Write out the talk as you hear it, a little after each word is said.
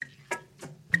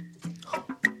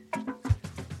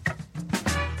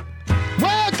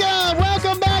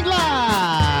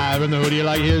the Who Do You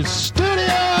Like Here studio.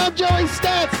 I'm Joey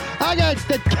Stats. I got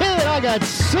the kid. I got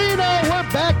Cena.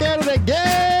 We're back at it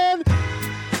again.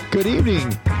 Good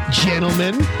evening,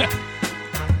 gentlemen.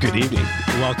 Good evening.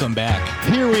 Welcome back.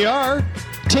 Here we are.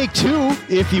 Take two,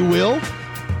 if you will.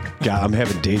 God, I'm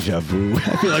having deja vu.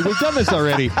 I feel like we've done this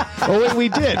already. Oh, wait, we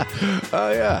did.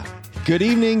 Oh, yeah. Good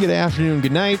evening, good afternoon,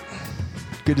 good night.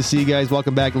 Good to see you guys.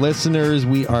 Welcome back, listeners.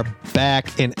 We are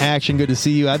back in action. Good to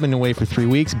see you. I've been away for 3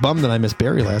 weeks. Bummed that I missed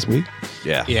Barry last week.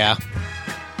 Yeah. Yeah.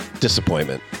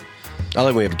 Disappointment. I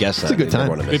like we have guests. It's a good time.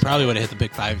 We probably would have hit the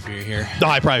big five if you were here.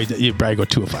 No, you'd probably go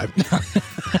 2 of 5.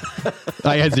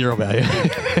 I had 0 value.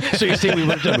 So you're saying we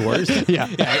would have done worse? Yeah.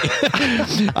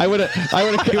 I would have.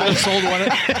 He would have sold one.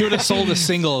 He would have sold a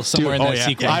single somewhere in that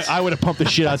sequence. I would have pumped the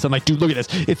shit out of something like, dude, look at this.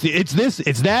 It's this,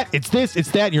 it's that, it's this,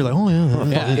 it's that. And you're like, oh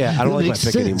yeah. Yeah, I don't like my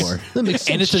pick anymore. That makes sense,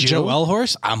 And it's a Joe. Joel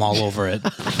horse. I'm all over it.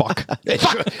 Fuck.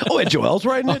 Oh, and Joel's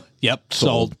riding it? Yep.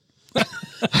 Sold.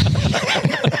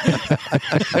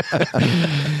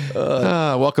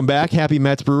 Welcome back. Happy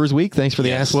Mets Brewers Week. Thanks for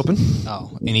the ass whooping.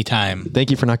 Oh, anytime.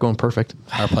 Thank you for not going perfect.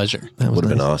 Our pleasure. That Would have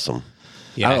been nice. awesome.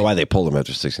 Yeah. I don't know why they pulled him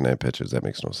after 69 pitches. That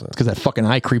makes no sense. Because that fucking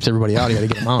eye creeps everybody out. You got to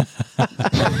get them out.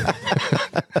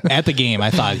 At the game,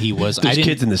 I thought he was. There's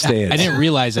kids in the stands. I didn't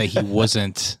realize that he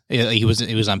wasn't. He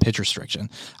was on pitch restriction.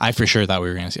 I for sure thought we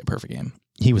were going to see a perfect game.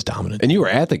 He was dominant. And you were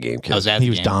at the game, kid. I was at. He the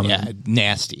was game. dominant. Yeah,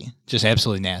 nasty. Just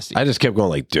absolutely nasty. I just kept going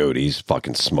like, dude, he's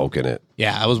fucking smoking it.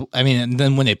 Yeah, I was. I mean, and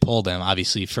then when they pulled him,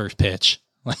 obviously first pitch.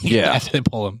 Like, Yeah. After they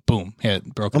pull him, boom, hit,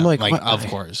 broke. I'm up. like, what? of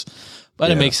course, but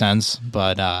Yeah. it makes sense.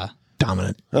 But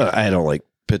Dominant. I don't like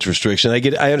pitch restriction.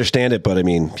 I understand it, but I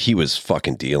mean, he was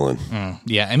fucking dealing.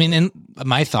 yeah, I mean, and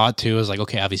my thought too is like,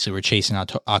 okay, obviously we're chasing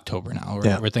out October now.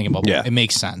 We're thinking about it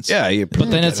makes sense. Yeah, but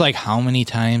then it's like, how many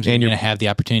times are you And going to have the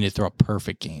opportunity to throw a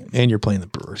perfect game? And you're playing the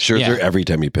Brewers. Sure, Yeah. every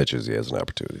time he pitches, he has an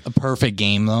opportunity. A perfect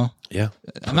game though. Yeah.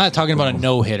 I'm not talking about a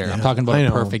no hitter. I'm talking about I a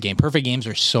know. perfect game. Perfect games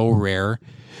are so rare.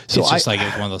 So It's just like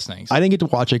it's one of those things. I didn't get to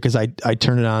watch it because I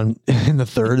turned it on in the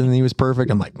third and he was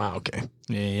perfect. I'm like, wow, okay.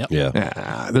 Yep.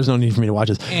 Yeah. There's no need for me to watch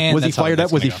this. And Was he that's how fired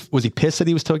that's up? gonna Was he pissed that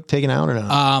he was taken out or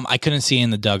not? I couldn't see in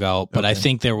the dugout, but I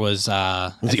think there was.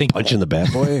 Was he punching the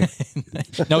bat boy?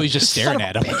 No, he's just staring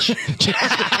at him.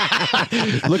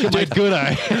 Look at my good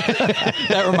eye.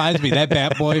 That reminds me, that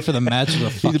bat boy for the Mets was a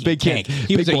fucking big kid. tank.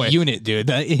 He was Big a boy. unit, dude.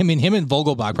 I mean, him and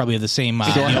Vogelbach probably have the same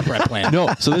meal prep plan.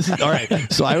 No, so this is all right.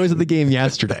 So I was at the game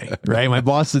yesterday, right? My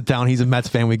boss is down. He's a Mets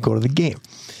fan. We go to the game.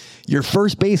 Your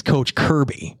first base coach,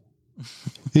 Kirby,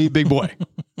 he's a big boy,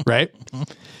 right?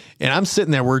 And I'm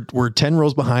sitting there. We're 10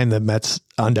 rows behind the Mets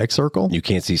on deck circle. You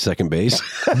can't see second base?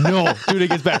 No, dude, it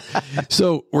gets back.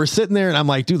 So we're sitting there, and I'm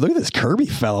like, dude, look at this Kirby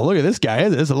fella. Look at this guy.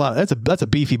 That's a lot. That's a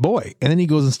beefy boy. And then he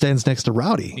goes and stands next to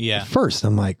Rowdy. Yeah. First,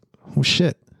 I'm like, oh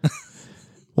shit.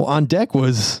 Well, on deck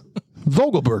was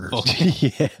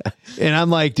Vogelbergers. Yeah. And I'm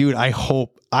like, dude, I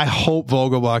hope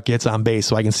Vogelbach gets on base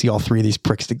so I can see all 3 of these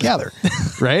pricks together,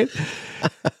 right?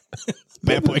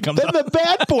 Bat boy comes Then out. the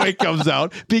bad boy comes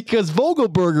out because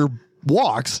Vogelberger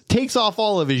walks, takes off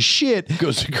all of his shit,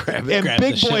 Goes to grab it. and grabs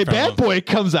big the shit boy, from bad him. boy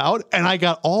comes out, and I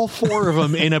got all 4 of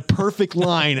them in a perfect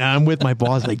line. And I'm with my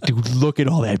boss, like, dude, look at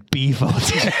all that beef out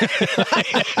there.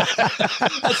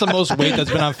 That's the most weight that's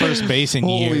been on first base in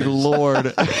Holy years. Lord.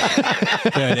 Dude,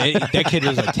 that kid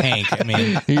was a tank. I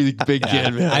mean, He's a big yeah.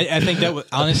 kid, man. I think that was,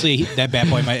 honestly, that bat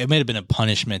boy might have been a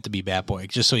punishment to be bat boy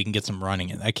just so he can get some running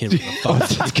in. That kid was a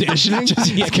fuck. Conditioning?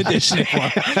 Conditioning.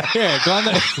 Yeah, go on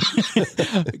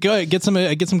the, go ahead, get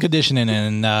some conditioning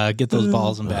and get those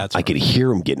balls and bats. I could hear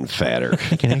him getting fatter.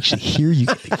 I can actually hear you.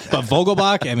 But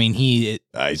Vogelbach, I mean, he's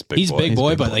He's big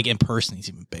boy, but like in person, he's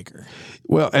even bigger.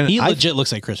 Well, and He legit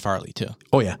looks like Chris Farley too.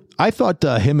 oh yeah, I thought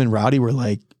him and Rowdy were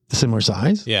like similar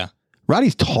size. Yeah,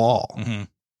 Rowdy's tall. Mhm.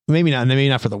 Maybe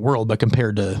not for the world, but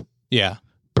compared to yeah.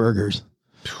 Burgers.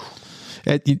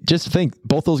 You just think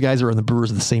both those guys are on the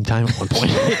Brewers at the same time at one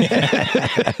point.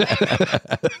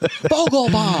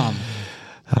 Vogelbaum.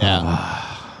 Yeah.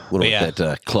 Wonder Yeah. what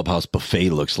that clubhouse buffet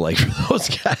looks like for those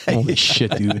guys. Holy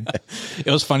shit, dude. It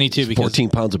was funny too because 14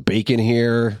 pounds of bacon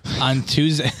here. on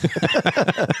Tuesday,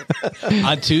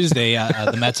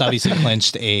 the Mets obviously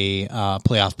clinched a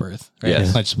playoff berth, right? Yes.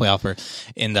 They clinched a playoff berth,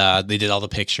 and they did all the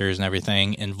pictures and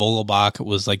everything. And Vogelbach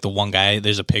was like the one guy.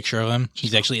 There's a picture of him.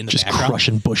 He's actually in the Just background.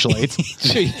 crushing Busch Lights.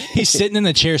 He's sitting in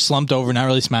the chair, slumped over, not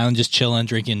really smiling, just chilling,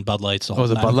 drinking Bud Lights. The whole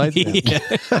was it time. Bud Light? Yeah.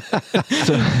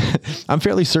 So I'm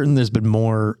fairly certain there's been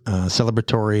more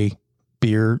celebratory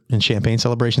beer and champagne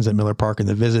celebrations at Miller Park in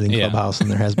the visiting clubhouse than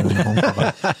there has been in the home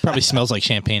clubhouse. Probably smells like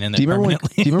champagne in there. Do you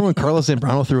remember when Carlos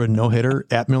Zambrano threw a no-hitter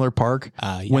at Miller Park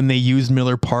Yeah. when they used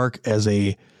Miller Park as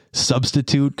a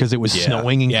substitute because it was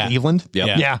snowing in Yeah. Cleveland? Yep.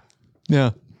 Yeah. Yeah.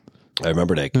 Yeah. I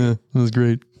remember that. Yeah, it was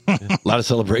great. A lot of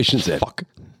celebrations at Fuck.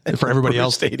 For everybody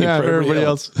else. Stadium Yeah, for for everybody everybody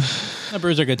else. The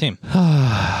Brewers are a good team.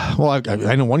 Well,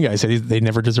 I know one guy said they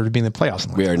never deserved to be in the playoffs.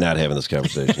 We are not having this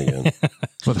conversation again.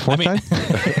 For the fourth time?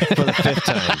 For the fifth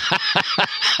time.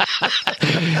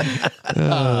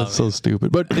 That's so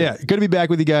stupid. But yeah, good to be back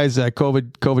with you guys.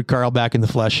 COVID Carl back in the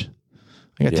flesh.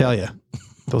 I gotta tell you,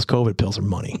 those COVID pills are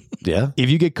money. Yeah. If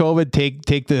you get COVID,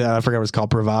 take the, I forgot what it's called,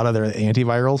 Pravada. They're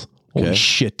antivirals. Holy Okay.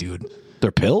 shit, dude.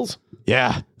 They're pills?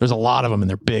 Yeah, there's a lot of them and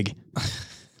they're big.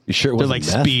 You sure it They're wasn't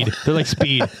like meth? speed. They're like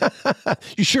speed.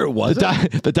 You sure it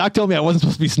wasn't? The doc told me I wasn't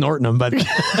supposed to be snorting them, but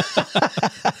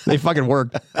they fucking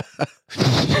worked.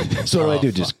 So what do I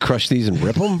do? Just crush these and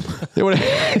rip them? They would've-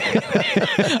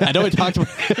 I know we talked about,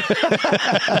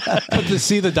 but to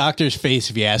see the doctor's face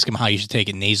if you ask him how you should take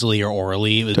it nasally or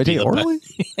orally, it would Do I be take it the orally?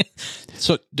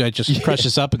 So do I just crush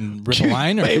this up and rip a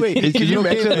line? Or? Wait. Is Can it you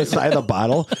okay imagine on to- the side of the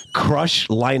bottle? Crush,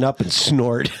 line up, and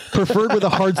snort. Preferred with a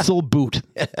hard sole boot.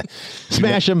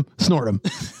 Smash them, snort them.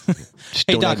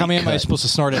 Hey doc, how many am I supposed to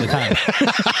snort at a time?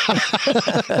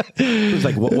 It was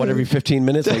like, what, every 15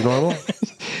 minutes, like normal?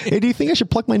 Hey, do you think I should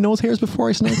pluck my nose hairs before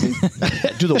I snort these?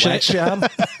 Do the wax job?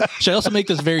 Should I also make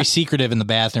this very secretive in the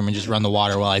bathroom and just run the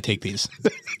water while I take these?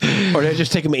 Or did I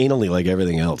just take them anally like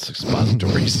everything else?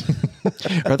 Expositories.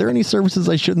 Are there any services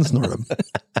I shouldn't snort them?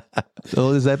 So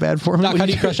is that bad for me? Doc, how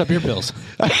do you crush up your pills?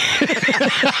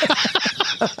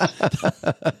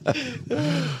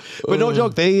 But no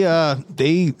joke,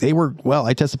 they were, well,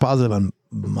 I tested positive on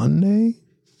Monday.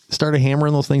 Started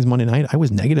hammering those things Monday night. I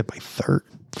was negative by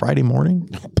Friday morning.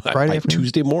 Friday by afternoon.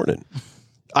 Tuesday morning.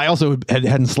 I also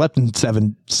hadn't slept in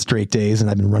 7 straight days, and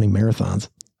I've been running marathons,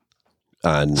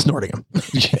 On snorting them.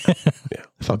 yeah.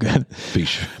 Felt good. Big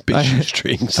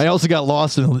shoestrings. I also got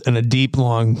lost in a deep,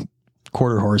 long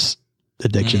quarter horse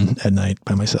addiction at night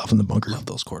by myself in the bunker. Love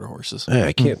those quarter horses. Yeah,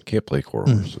 I can't play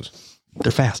quarter horses.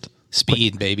 They're fast.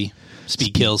 Speed, baby.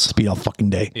 Speed kills. Speed all fucking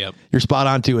day. Yep. You're spot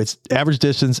on too. It's average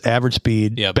distance, average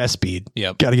speed, Yep. best speed.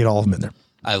 Yep. Got to get all of them in there.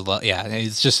 I love, yeah,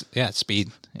 it's just, yeah,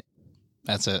 speed.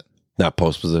 That's it. Not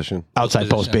post position. Outside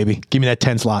post, position. baby. Give me that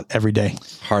 10 slot every day.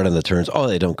 Hard on the turns. Oh,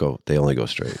 they don't go. They only go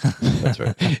straight. That's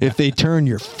right. If they turn,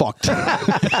 you're fucked.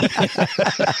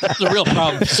 It's a real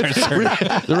problem.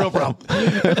 The real problem.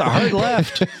 It's a hard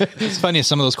left. It's funny,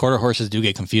 some of those quarter horses do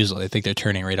get confused. They think they're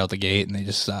turning right out the gate and they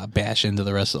just bash into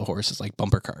the rest of the horses like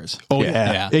bumper cars. Oh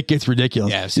yeah. Yeah. It gets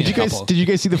ridiculous. Yeah, I've seen did you a guys couple. did you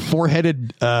guys see the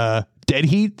 4-headed dead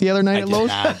heat the other night I at did Lowe's?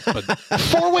 not, but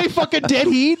 4-way fucking dead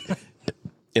heat?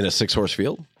 In a 6-horse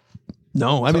field?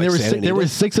 No, I mean like there Santa were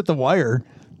Anita? 6 at the wire.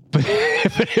 But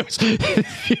it was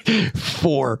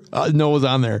 4. No was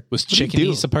on there. was What do you Chicken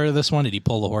do? East a part of this one? Did he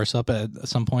pull the horse up at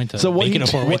some point to So what make it he- a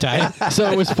four-way tie?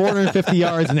 So it was 450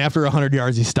 yards, and after 100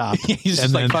 yards, he stopped. He's just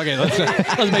And like, then- fuck it,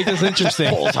 let's make this interesting.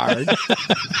 Pulls hard.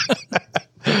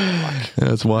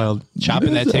 That's wild.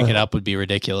 Chopping that ticket up would be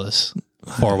ridiculous.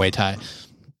 4-way tie.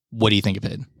 What do you think of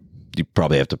it? You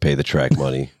probably have to pay the track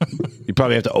money. You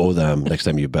probably have to owe them next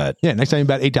time you bet. Yeah, next time you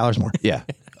bet $8 more. Yeah.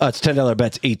 It's $10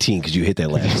 bet's 18 because you hit that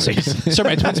last race. So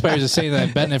my twin spires is saying that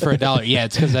I'm betting it for $1. Yeah,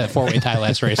 it's because of that 4-way tie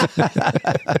last race.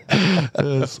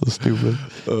 That's so stupid.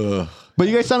 But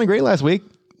you guys sounded great last week.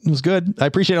 It was good. I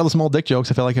appreciate all the small dick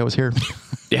jokes. I felt like I was here.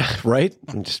 Yeah, right?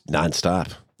 Just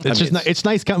nonstop. It's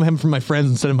nice coming from my friends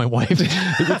instead of my wife.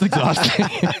 It gets exhausting.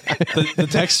 The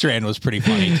text strand was pretty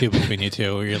funny too between you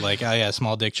two. Where you're like, oh yeah,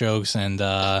 small dick jokes and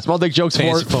Small dick jokes,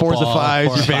 Fantasy 4s of football, 5s.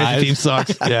 4 Your of fantasy 5s. team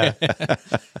sucks. Yeah. yeah.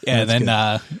 And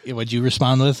then what'd you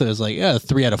respond with? It was like, yeah,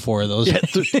 3 out of 4 of those.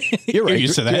 You're right. You're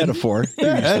used to that. 3 out of 4.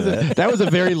 You're used to that. That was a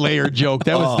very layered joke.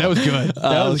 That was good.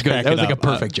 That was good. That was like a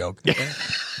perfect joke.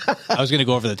 I was gonna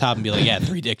go over the top and be like, yeah,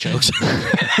 3 dick jokes.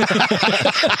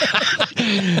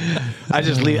 I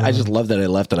just love that I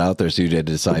left it out there so you had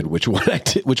to decide which one I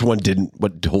did, which one didn't,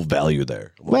 what whole value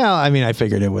there. Well, I mean, I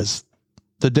figured it was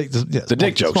the dick. Yeah, The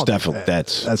dick joke's small dick. definitely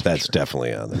that's for sure.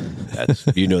 definitely on there. That's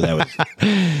that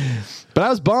was But I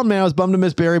was bummed, man. I was bummed to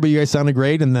miss Barry, but you guys sounded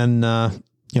great. And then,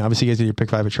 obviously you guys did your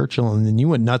pick 5 at Churchill, and then you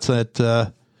went nuts at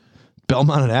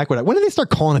Belmont and Aqueduct. When did they start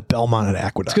calling it Belmont and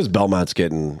Aqueduct? because Belmont's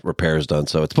getting repairs done,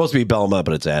 so it's supposed to be Belmont,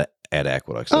 but it's at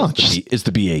Aqueduct. So it's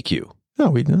the BAQ.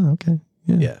 Oh, okay.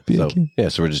 Yeah.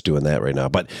 BAQ. So we're just doing that right now.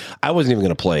 But I wasn't even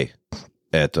going to play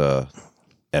at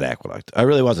Aqueduct. I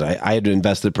really wasn't. I had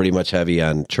invested pretty much heavy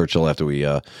on Churchill after we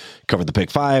covered the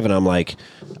pick 5, and I'm like,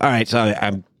 all right, so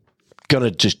I'm gonna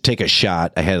just take a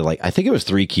shot. I had I think it was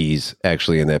 3 keys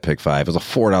actually in that pick 5. It was a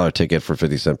 $4 ticket for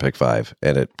 50-cent pick 5,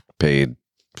 and it paid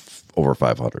over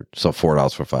 500. So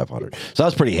 $4 for 500. So I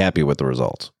was pretty happy with the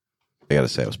results. I got to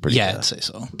say, I was pretty. Yeah, I'd say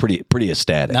so. Pretty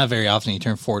ecstatic. Not very often you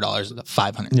turn $4 into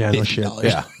 $550. Yeah, no shit.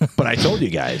 Yeah, but I told you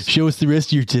guys. Show us the rest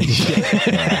of your tickets.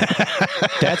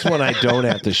 That's when I don't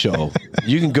have to show.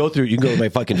 You can go to my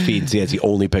fucking feed and see that's the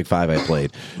only pick 5 I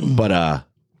played. But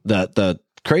the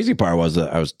crazy part was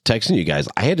that I was texting you guys.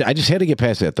 I just had to get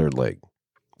past that third leg.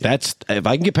 That's if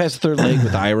I can get past the third leg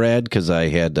with Irad, because I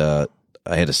had a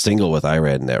single with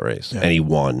Irad in that race, and he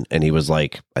won, and he was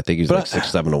like, I think he was like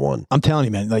 6-7 to 1. I'm telling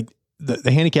you, man, like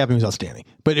the handicapping was outstanding,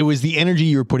 but it was the energy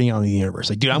you were putting out in the universe.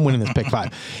 Like, dude, I'm winning this pick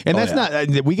 5, and that's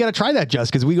not. We got to try that,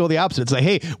 just because we go the opposite. It's like,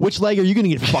 hey, which leg are you going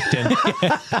to get fucked in?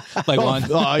 Like one.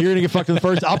 Oh, you're going to get fucked in the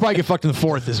first. I'll probably get fucked in the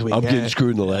fourth this week. I'm getting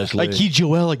screwed in the last leg. Like Key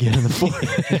Joel again in the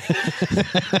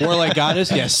fourth. Or like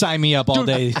Goddess. Yeah, sign me up all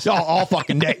day. all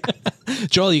fucking day.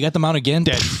 Joel, you got the mount again?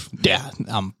 Dead. Yeah,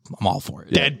 I'm all for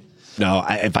it. Dead. No,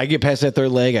 if I get past that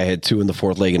third leg, I had 2 in the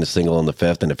fourth leg and a single in the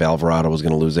fifth. And if Alvarado was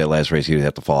going to lose that last race, he would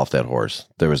have to fall off that horse.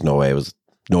 There was no way. He was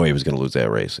going to lose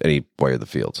that race, and he wired the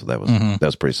field. So that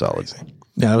was pretty solid.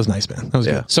 Yeah, that was nice, man. That was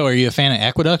good. So are you a fan of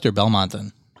Aqueduct or Belmont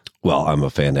then? Well, I'm a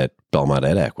fan at Belmont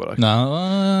and Aqueduct.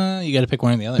 No, you got to pick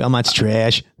one or the other. Belmont's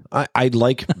trash. I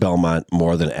like Belmont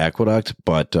more than Aqueduct,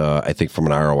 but I think from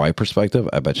an ROI perspective,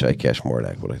 I bet you I cash more at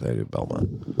Aqueduct than I do at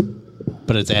Belmont.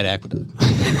 But it's at Aqueduct.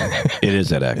 It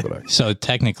is at Aqueduct. So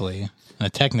technically, a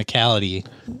technicality.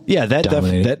 Yeah, that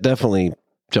definitely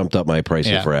jumped up my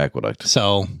pricing for Aqueduct.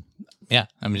 So, yeah,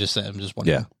 I'm just wondering.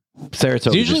 Yeah.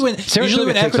 Saratoga. Usually when takes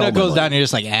Aqueduct all my goes money. down, you're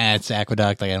just like, it's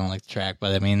Aqueduct. Like, I don't like the track.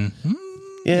 But I mean,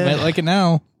 Yeah. you might like it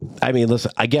now. I mean,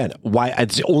 listen, again, why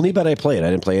it's the only bet I played. I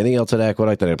didn't play anything else at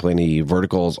Aqueduct. I didn't play any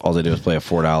verticals. All I did was play a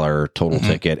 $4 total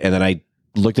ticket. And then I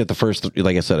looked at the first,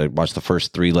 like I said, I watched the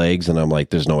first 3 legs, and I'm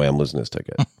like, there's no way I'm losing this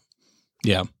ticket.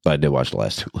 Yeah. But I did watch the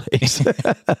last 2 legs.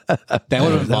 That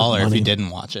would have been baller if money. you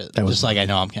didn't watch it. That was just like, I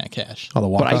know I'm going to cash. Oh, the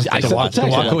walk. But I said the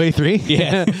walk away 3.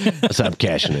 Yeah. I said, I'm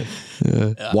cashing it.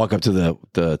 Walk up to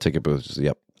the ticket booth. Just,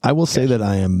 yep. I will say that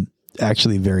I am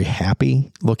actually very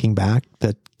happy looking back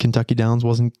that Kentucky Downs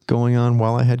wasn't going on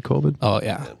while I had COVID. Oh,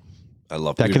 yeah. I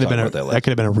love That could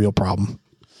have been a real problem.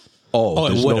 Oh, it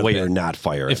there's would no have way been. you're not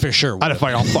firing. It for sure would I'd have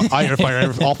have fired I had to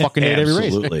fire all fucking day at every race.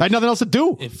 Absolutely. I had nothing else to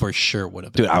do. It for sure would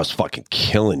have been. Dude, I was fucking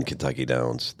killing Kentucky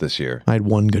Downs this year. I had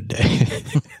one good day.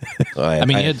 I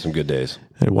mean, I you had had- some good days.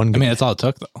 I had one I good mean, that's all it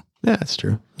took, though. Yeah, that's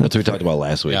true. That's what we talked about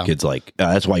last week. Yeah. Kids like,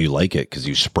 that's why you like it, because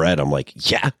you spread. I'm like,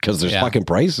 yeah, because there's Yeah. fucking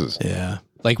prices. Yeah.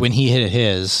 Like when he hit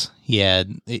his,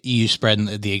 you spread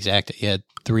the exact, he had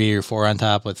 3 or 4 on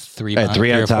top with 3 I had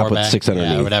 3 on or 4 top with back. 6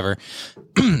 underneath. Yeah, whatever.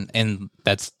 And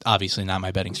that's obviously not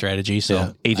my betting strategy.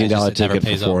 So $18 it never ticket for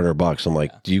pays up. $400. I'm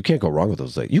like, you can't go wrong with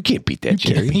those. You can't beat that,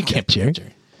 Jerry. You can't Jerry.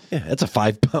 Jerry. Yeah, that's a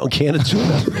 5-pound can of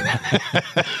tuna.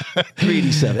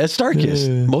 387. That's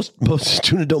Starkist. Most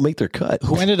tuna don't make their cut.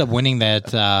 Who ended up winning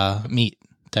that meet?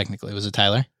 Technically, was it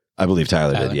Tyler? I believe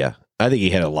Tyler Tyler. did. Yeah, I think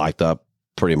he had it locked up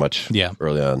pretty much. Yeah.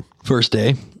 Early on. First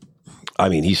day. I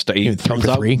mean, he Even 3 comes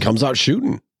for out 3. comes out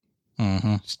shooting.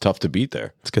 Mm-hmm. It's tough to beat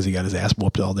there. It's because he got his ass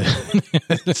whooped all day.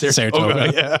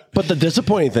 Saratoga. Yeah. But the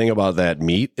disappointing thing about that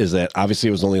meet is that obviously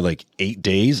it was only like 8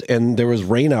 days, and there was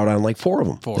rain out on like 4 of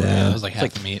them. 4. Yeah, it was like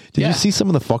half the meet. Did you see some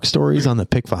of the fuck stories on the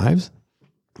pick 5s?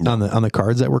 On the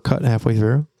cards that were cut halfway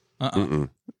through? Yeah,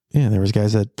 there was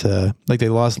guys that like they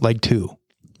lost leg 2,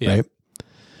 Yeah. right?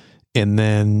 And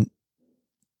then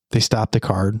they stopped the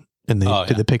card and they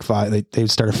did the pick 5. They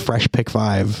would start a fresh pick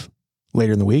 5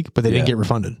 later in the week, but they didn't get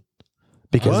refunded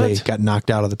because they got knocked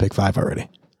out of the pick 5 already.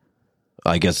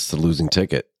 I guess it's a losing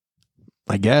ticket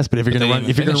I guess, but if you're But gonna they run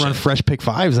didn't finish run it. fresh pick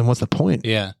 5s, then what's the point?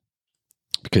 Yeah.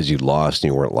 because you lost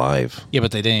and you weren't live. Yeah,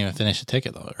 but they didn't even finish the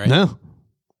ticket, though, right? No,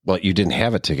 Well, you didn't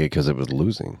have a ticket because it was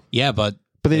losing. Yeah, but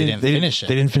they didn't finish it.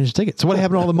 They didn't finish the ticket. So what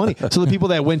happened to all the money? So the people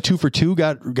that went 2 for 2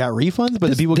 got refunds, but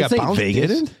the people got This ain't bounced Vegas.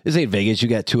 didn't. This ain't Vegas. You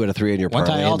got 2 out of 3 in your One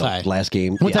tie, parlay all in the tie. last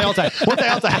game. One tie, all tie. One tie,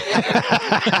 all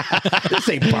tie. This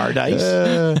ain't bar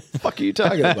dice. Fuck are you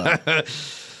talking about?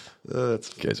 These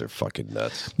guys are fucking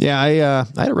nuts. Yeah, I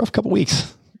had a rough couple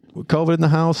weeks with COVID in the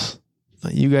house.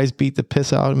 You guys beat the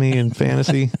piss out of me in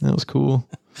fantasy. That was cool.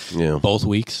 Yeah. both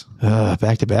weeks.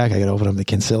 Back to back, I got to open up the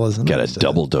Kinsillas. Got a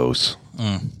double dose.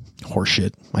 horse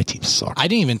shit. My team sucked. I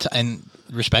didn't even, and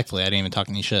respectfully, I didn't even talk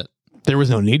any shit. There was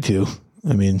no need to.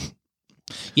 I mean,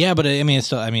 Yeah, but I mean, it's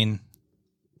still, I mean,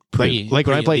 like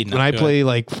when I play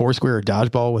like Foursquare or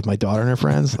dodgeball with my daughter and her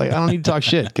friends, like I don't need to talk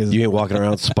shit because You ain't walking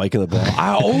around spiking the ball.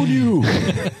 I own you.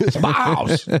 It's my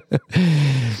house. no,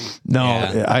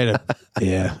 Yeah. I had a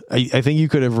I think you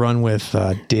could have run with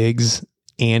Diggs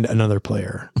and another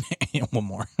player. One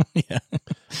more. Yeah.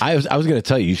 I was going to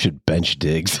tell you should bench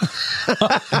Diggs.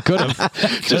 Could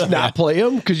have just not play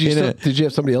him because did you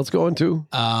have somebody else going too?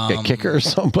 A kicker or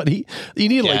somebody? You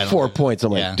need like 4 points.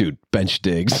 I'm like, dude, bench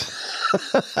Diggs.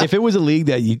 If it was a league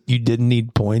that you didn't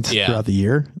need points throughout the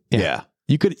year,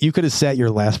 you could have sat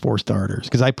your last 4 starters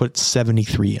because I put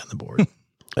 73 on the board.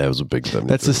 That was a big 73.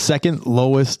 That's the second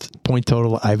lowest point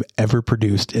total I've ever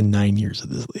produced in 9 years of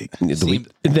this league.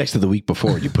 Next to the week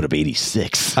before, you put up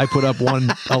 86. I put up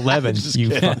 111. You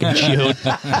fucking chewed.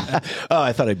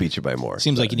 I thought I beat you by more.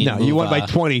 Seems like you need. No, you won by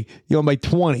 20. You won by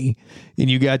 20, and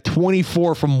you got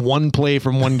 24 from one play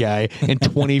from one guy and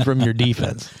 20 from your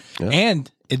defense. Yeah.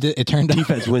 And it turned out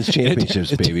defense wins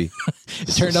championships, baby. It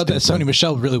turned out that Sony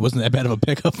Michel really wasn't that bad of a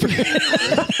pickup for you.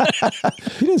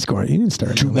 He didn't score. He didn't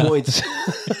start. 2 points.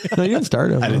 No, you didn't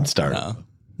start him. I didn't start.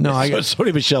 No,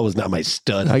 Sony Michel was not my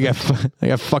stud. I got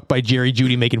fucked by Jerry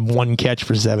Jeudy making 1 catch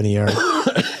for 70 yards.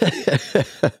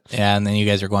 Yeah, and then you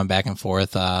guys are going back and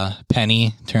forth.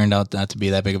 Penny turned out not to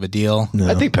be that big of a deal. No.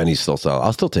 I think Penny's still solid.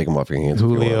 I'll still take him off your hands.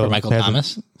 Julio, for Michael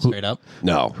Thomas, straight up.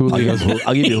 No,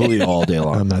 I'll give you Julio all day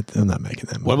long. I'm not making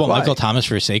that move. What about Michael Thomas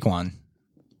for Saquon?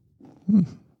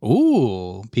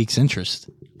 Ooh, piques interest.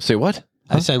 Say what?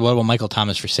 I said, what about Michael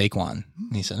Thomas for Saquon?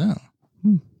 And he said, oh.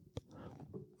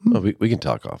 Oh, we can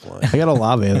talk offline. I got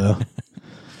Olave though.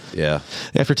 Yeah.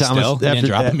 After Thomas, Still? Didn't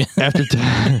drop him yet?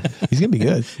 He's gonna be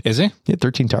good. Is he? He had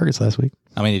 13 targets last week.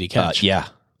 How many did he catch? Yeah.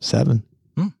 7.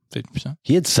 50%.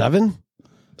 He had 7?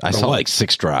 I saw like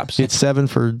 6 drops. He had 7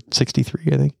 for 63,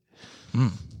 I think.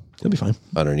 He'll be fine.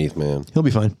 Underneath, man. He'll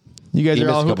be fine. You guys He are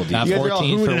all missed a couple Not you guys are all 14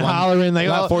 hooting for and one- hollering. Like,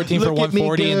 not 14 for look at me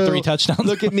 140 and go. 3 touchdowns.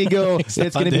 Look at me go. It's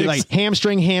going to be like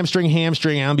hamstring.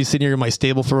 I'll be sitting here in my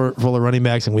stable full of running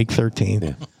backs in week 13.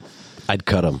 Yeah. I'd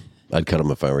cut him.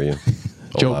 if I were you.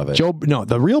 Joe, no,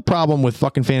 the real problem with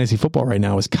fucking fantasy football right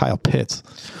now is Kyle Pitts.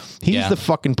 He's the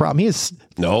fucking problem. He has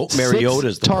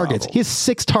Mariota's the targets. problem. He has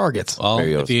 6 targets. Well,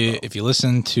 Mariota's if you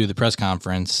listen to the press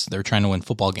conference, they're trying to win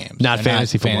football games, Not They're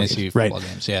fantasy football fantasy games. football Right.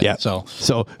 games. Yeah.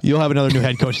 So you'll have another new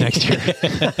head coach next year.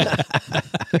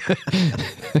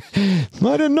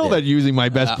 I didn't know that using my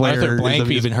best player. Arthur Blank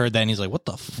is even heard that, and he's like, "What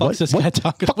the fuck's this guy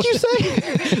talking fuck about?" you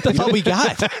say? That's all we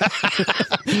got.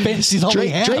 Fantasy's all we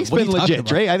have. Drake's What are been you talking legit. about?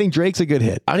 Drake, I think Drake's a good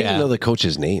hit. I don't even know the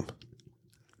coach's name.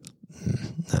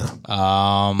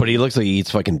 But he looks like he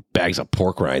eats fucking bags of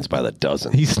pork rinds by the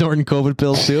dozen. He's snorting COVID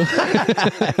pills too.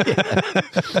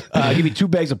 I'll give you 2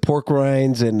 bags of pork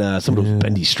rinds and some of those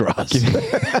bendy straws.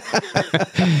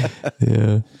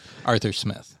 Yeah. Arthur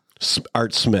Smith.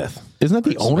 Art Smith. Isn't that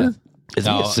the owner? Is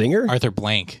he a singer? Arthur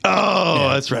Blank. Oh,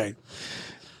 that's right.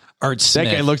 Art Smith.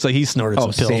 That guy looks like he snorted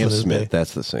some pills. Sam in his Smith. day.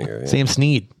 That's the singer. Yeah. Sam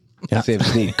Snead. Yeah. Sam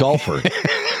Snead. Golfer.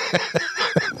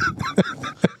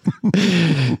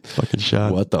 Fucking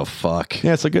shot. What the fuck?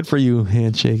 Yeah, so good for you,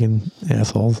 handshaking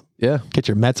assholes. Yeah. Get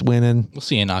your Mets winning. We'll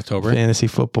see you in October. Fantasy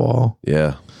football.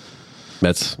 Yeah.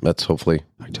 Mets, hopefully.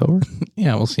 October?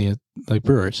 Yeah, we'll see it. Like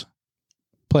Brewers.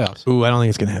 Playoffs. Ooh, I don't think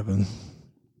it's going to happen.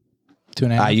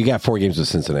 2.5. You got 4 games with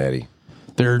Cincinnati.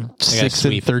 They're 6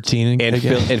 and 13.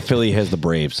 And Philly has the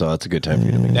Braves, so that's a good time for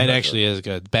you to make That actually is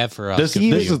good. Bad for us. This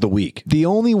is the week. The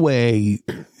only way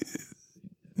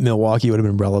Milwaukee would have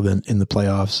been relevant in the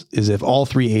playoffs is if all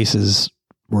 3 aces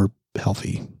were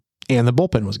healthy and the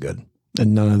bullpen was good.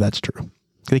 And none of that's true.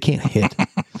 They can't hit.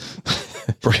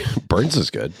 Burns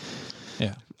is good.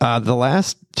 Yeah. The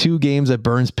last 2 games that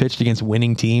Burns pitched against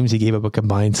winning teams, he gave up a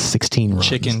combined 16 runs.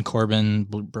 Chicken, Corbin,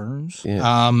 Burns.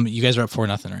 Yeah. You guys are up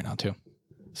 4-0 right now too.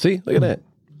 See, look at that.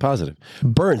 Positive.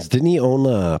 Burns, didn't he own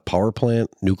a power plant,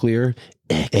 nuclear?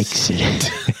 Excellent.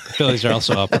 Phillies are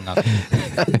also up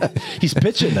 1-0. He's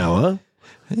pitching now, huh?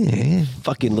 Yeah.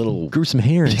 Fucking little. Grew some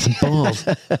hair and some balls.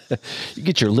 You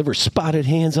get your liver spotted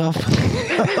hands off.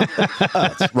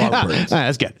 That's wrong Burns.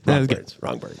 That's good. That's good.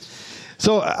 Wrong Burns.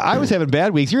 So I was having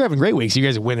bad weeks. You're having great weeks. You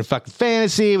guys are winning fucking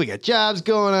fantasy. We got jobs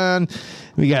going on.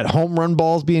 We got home run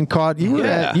balls being caught. You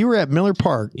were at Miller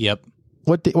Park. Yep.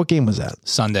 What game was that?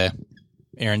 Sunday.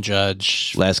 Aaron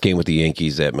Judge. Last game with the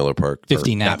Yankees at Miller Park.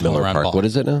 59 Not Miller run Park. ball. What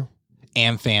is it now?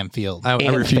 AmFam Field. I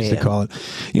refuse to call it.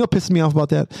 You know what pisses me off about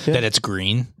that? That it's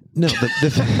green. No,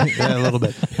 yeah, a little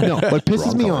bit. No, what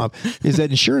pisses me off is that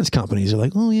insurance companies are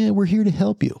like, oh, yeah, we're here to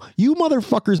help you. You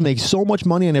motherfuckers make so much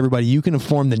money on everybody, you can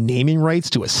afford the naming rights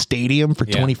to a stadium for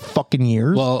 20 fucking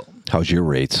years. Well, how's your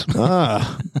rates?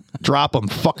 Drop them.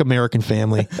 Fuck American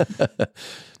family.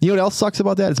 You know what else sucks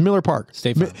about that? It's Miller Park.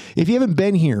 State Farm. If you haven't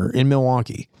been here in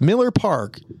Milwaukee, Miller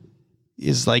Park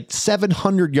is like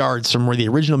 700 yards from where the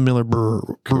original Miller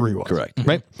Brewery was. Correct.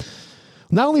 Right?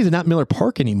 Not only is it not Miller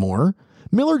Park anymore,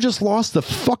 Miller just lost the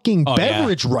fucking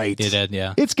beverage rights. They did,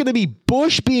 yeah. It's going to be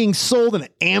Busch being sold in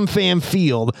AmFam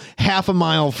Field, half a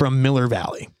mile from Miller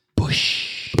Valley.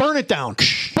 Busch. Burn it down.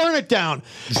 Burn it down.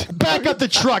 Back up the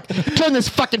truck. Turn this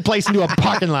fucking place into a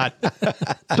parking lot.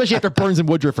 Especially after Burns and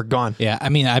Woodruff are gone. Yeah, I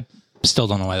mean, I still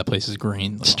don't know why the place is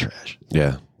green. It's trash.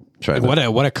 Yeah.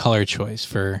 What a color choice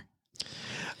for...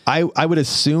 I would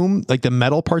assume like the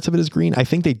metal parts of it is green. I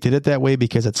think they did it that way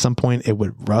because at some point it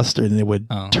would rust or it would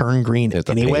turn green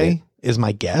anyway, is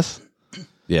my guess.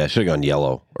 Yeah, it should have gone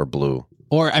yellow or blue.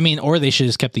 Or they should have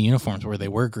just kept the uniforms where they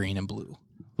were green and blue.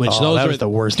 Which that was the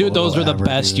worst. Dude, those were the ever,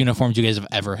 best uniforms you guys have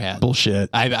ever had. Bullshit.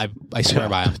 I swear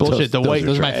by them. Bullshit. Those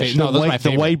are trash.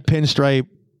 The white pinstripe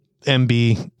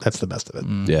MB, that's the best of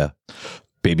it. Yeah.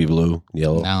 Baby blue,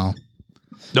 yellow.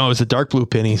 No, it was the dark blue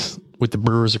pennies with the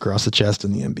Brewers across the chest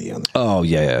and the MB on there. Oh,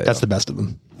 yeah. That's the best of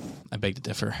them. I beg to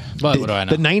differ. But what do I know?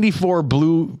 The 94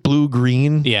 blue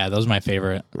green. Yeah, those are my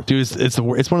favorite. Dude, it's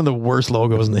one of the worst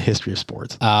logos in the history of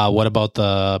sports. What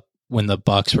about when the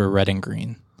Bucks were red and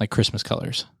green, like Christmas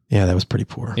colors? Yeah, that was pretty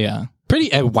poor. Yeah. Pretty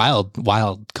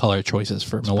wild color choices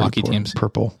for Milwaukee teams.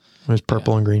 Purple. There's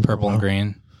purple and green. Purple and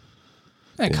green.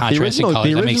 Contrasting colors.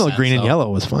 The original green and yellow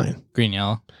was fine. Green,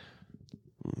 yellow.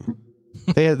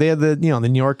 They had the the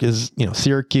New York is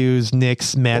Syracuse,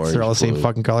 Knicks, Mets. Orange, they're all the same blue.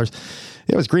 fucking colors.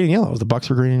 It was green and yellow. The Bucks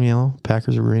were green and yellow.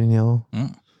 Packers were green and yellow.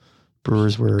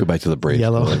 Brewers were Go back to the Braves.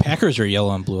 yellow. Color. Packers were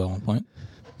yellow and blue at one point.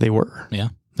 They were. Yeah,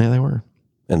 they were.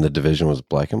 And the division was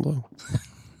black and blue.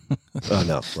 Oh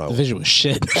no, the division was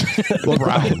shit.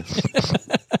 Brown.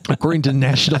 According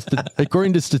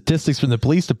to statistics from the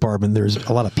police department, there's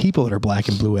a lot of people that are black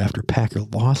and blue after Packer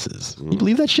losses. You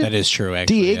believe that shit? That is true.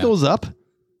 Actually, goes up.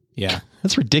 Yeah,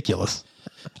 that's ridiculous.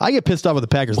 I get pissed off with the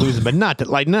Packers losing, but not that.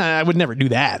 I would never do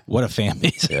that. What a fan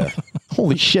base. Yeah.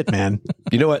 Holy shit, man.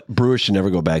 You know what? Brewers should never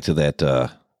go back to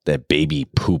that baby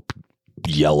poop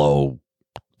yellow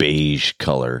beige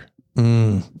color.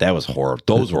 That was horrible.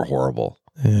 Those were horrible.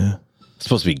 Yeah. It's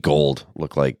supposed to be gold.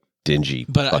 Look like dingy.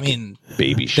 But I mean,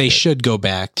 baby shit. They should go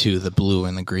back to the blue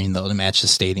and the green though to match the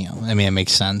stadium. I mean, it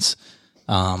makes sense.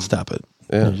 Stop it.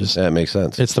 Yeah, that makes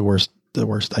sense. It's the worst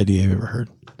idea I've ever heard.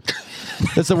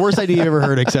 That's the worst idea I've ever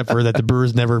heard, except for that the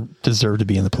Brewers never deserved to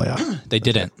be in the playoff. They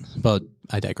didn't, but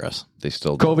I digress. They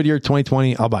still do. COVID year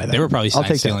 2020, I'll buy that. They were probably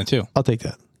sign stealing too. I'll take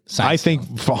that. I think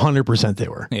 100% they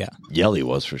were. Yeah. Yelly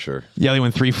was for sure. Yelly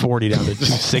went 340 down to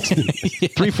 260.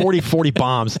 340, 40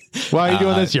 bombs. Why are you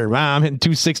doing this year? Well, I'm hitting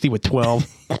 260 with 12.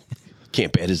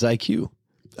 Can't bet his IQ.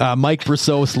 Mike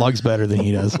Brosseau slugs better than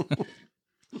he does.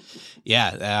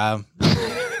 Yeah.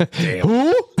 Damn.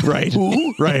 Who? Right.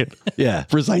 Who? Right. Yeah.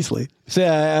 Precisely. See,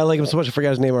 I like him so much I forgot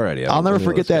his name already. I'll never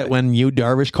forget that when you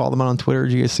Darvish called him out on Twitter.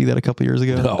 Did you guys see that a couple years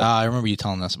ago? No. I remember you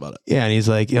telling us about it. Yeah, and he's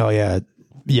like, oh, yeah,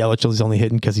 Yelich is only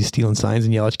hitting because he's stealing signs,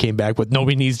 and Yelich came back with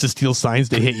nobody needs to steal signs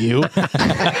to hit you.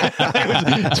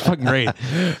 It's fucking great.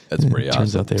 That's pretty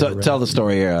Turns awesome. out they were Tell the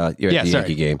story. You're at the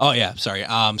Yankee game. Oh, yeah. Sorry.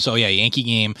 Yankee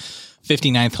game,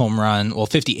 59th home run. Well,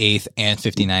 58th and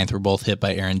 59th were both hit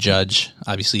by Aaron Judge.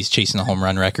 Obviously, he's chasing the home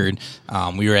run record.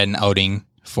 We were at an outing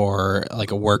for like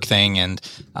a work thing, and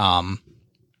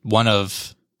one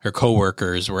of her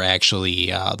coworkers were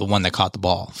actually the one that caught the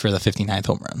ball for the 59th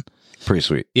home run. Pretty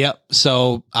sweet. Yep.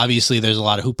 So obviously there's a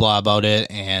lot of hoopla about it,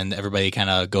 and everybody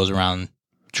kind of goes around,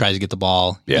 tries to get the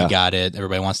ball. Yeah. He got it.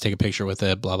 Everybody wants to take a picture with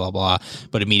it, blah, blah, blah.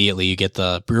 But immediately you get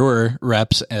the Brewer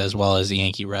reps as well as the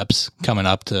Yankee reps coming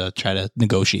up to try to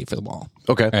negotiate for the ball.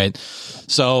 Okay. Right.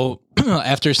 So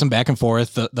after some back and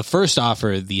forth, the first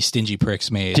offer the stingy pricks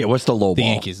made. Yeah, what's the low The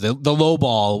ball? Yankees. The low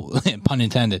ball, pun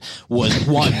intended, was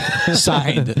one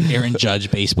signed Aaron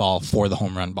Judge baseball for the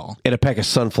home run ball. And a pack of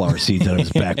sunflower seeds out of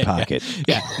his back pocket.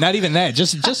 Yeah, not even that.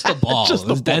 Just the ball.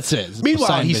 That's it.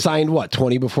 Meanwhile, he signed what,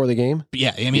 20 before the game?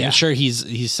 Yeah, I mean, I'm sure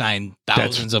he's signed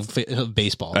thousands of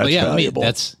baseball. But yeah, valuable.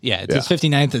 it's his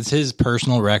 59th. It's his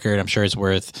personal record. I'm sure it's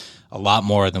worth a lot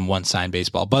more than one signed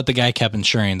baseball. But the guy kept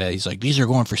ensuring that he's like, these are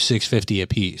going for $650 a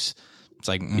piece. It's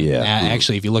like,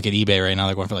 actually, if you look at eBay right now,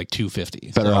 they're going for like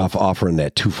 $250. Better off offering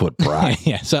that 2-foot pry.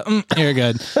 Yeah, so you're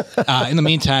good. In the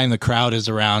meantime, the crowd is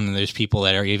around, and there's people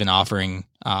that are even offering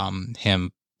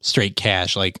him straight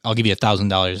cash. Like, I'll give you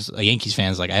 $1,000. A Yankees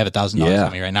fan's like, I have $1,000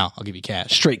 on me right now. I'll give you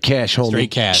cash. Straight cash, homie.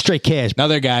 Straight cash. Straight cash.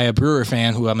 Another guy, a Brewer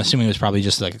fan, who I'm assuming was probably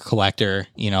just like a collector,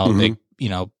 big,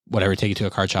 whatever, take it to a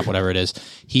card shop, whatever it is.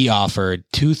 He offered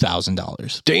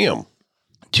 $2,000. Damn.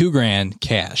 $2,000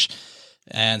 cash.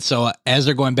 And so as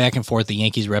they're going back and forth, the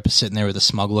Yankees rep is sitting there with a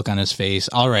smug look on his face.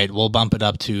 All right, we'll bump it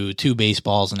up to 2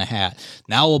 baseballs and a hat.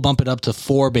 Now we'll bump it up to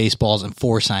 4 baseballs and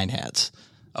 4 signed hats.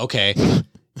 Okay.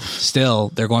 Still,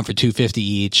 they're going for $250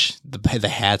 each. The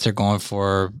hats are going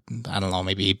for, I don't know,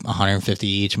 maybe $150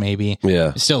 each, maybe. Yeah.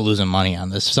 You're still losing money on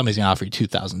this. Somebody's gonna offer you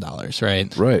 $2,000,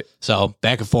 right? Right. So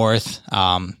back and forth.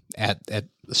 At a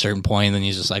certain point, then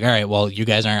he's just like, all right, well, you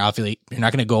guys aren't obviously, you're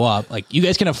not gonna go up. Like, you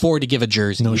guys can afford to give a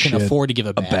jersey. You can afford to give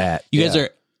a bat. You guys are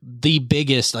the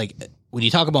biggest, like, when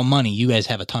you talk about money, you guys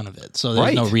have a ton of it. So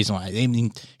there's no reason why. I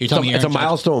mean, you're telling me it's a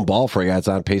milestone ball for a guy that's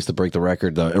on pace to break the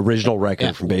record, the original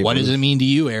record from Babe Ruth. What does it mean to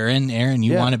you, Aaron? Aaron,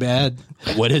 you want it bad?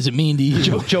 What does it mean to you?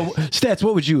 Joe, Stats,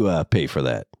 what would you pay for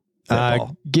that?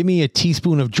 Ball? Give me a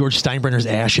teaspoon of George Steinbrenner's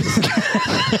ashes.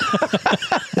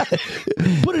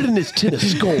 Put it in this tin of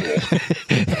skull.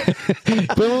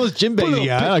 Put one of those Jim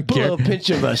Baby. I don't Put care. a pinch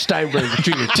of Steinbrenner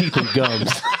between your teeth and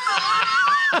gums.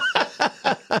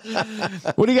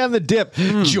 What do you got in the dip,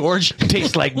 George?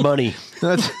 Tastes like money.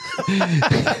 That's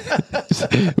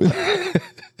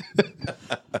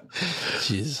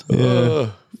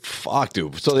Jeez. Fuck,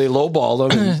 dude. So they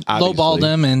lowballed him. Lowballed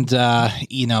him, and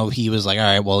he was like, all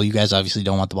right, well, you guys obviously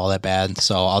don't want the ball that bad,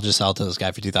 so I'll just sell it to this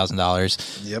guy for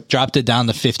 $2,000. Yep. Dropped it down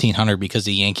to $1,500 because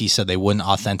the Yankees said they wouldn't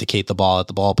authenticate the ball at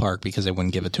the ballpark because they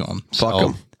wouldn't give it to him. Fuck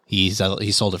him. He sold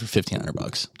it for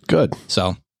 $1,500. Good.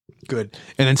 So good.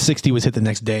 And then 60 was hit the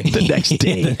next day.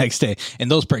 The next day. And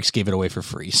those pricks gave it away for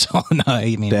free. So no,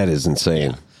 I mean, that is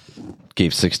insane.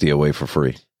 Gave 60 away for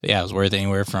free. Yeah, it was worth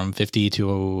anywhere from 50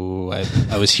 to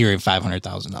I was hearing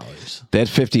 $500,000. That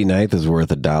 59th is worth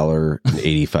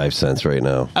 $1.85 right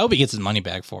now. I hope he gets his money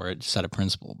back for it, just out of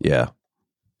principle. Yeah.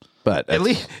 But at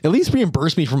least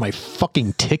reimburse me for my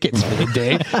fucking tickets for the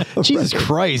day. Jesus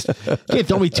Christ. You can't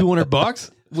throw me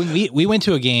 $200. When we went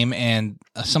to a game and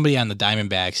somebody on the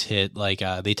Diamondbacks hit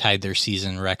they tied their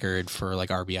season record for like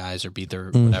RBIs or beat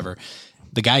their whatever.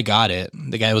 The guy got it.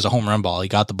 The guy was a home run ball. He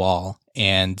got the ball.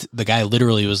 And the guy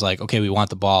literally was like, okay, we want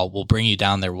the ball. We'll bring you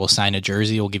down there. We'll sign a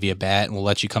jersey. We'll give you a bat. And we'll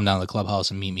let you come down to the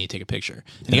clubhouse and meet me and take a picture.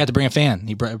 And he got to bring a fan.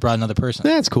 He brought another person.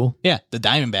 That's cool. Yeah. The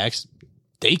Diamondbacks,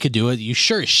 they could do it. You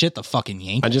sure as shit the fucking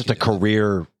Yankees. On just a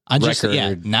career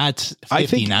record. Not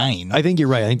 59. I think you're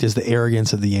right. I think there's the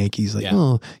arrogance of the Yankees. Like,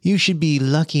 oh, you should be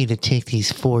lucky to take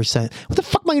these 4 sign. What the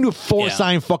fuck am I gonna do with 4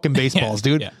 sign fucking baseballs,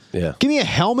 dude? Yeah. Give me a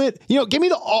helmet. Give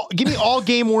me all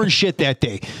game worn shit that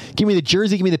day. Give me the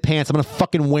jersey. Give me the pants. I'm gonna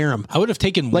fucking wear them. I would have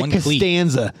taken like one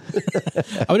Costanza.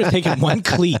 cleat. I would have taken one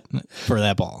cleat for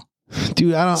that ball.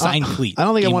 Dude, Signed cleat. I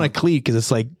don't think I want a cleat because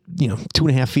it's like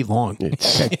 2.5 feet long.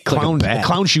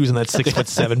 Clown shoes in that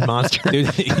 6'7" monster. Dude,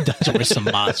 he does wear some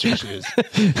monster shoes.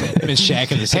 I've been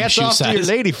shacking the same Hats shoe off size. to your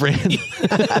lady friend.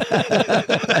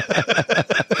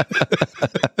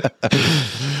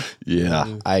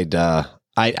 Yeah,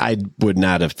 I would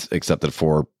not have accepted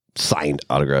 4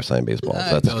 autograph signed baseballs.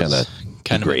 That's kind of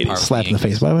degrading. Slap in the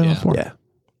face. Why would I for? Yeah.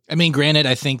 I mean, granted,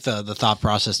 I think the thought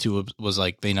process too was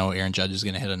like they know Aaron Judge is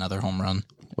going to hit another home run.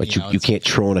 What you can't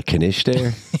throw in a Kanish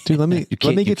there, dude? Let me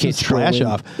get some splash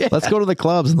off. Yeah. Let's go to the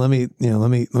clubs and let me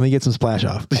get some splash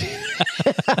off.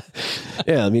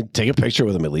 Yeah, let me take a picture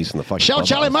with him at least in the fucking. Shout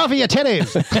Charlie Mafia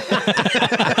titties.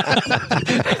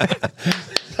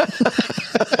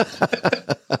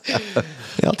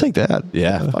 Yeah, I'll take that.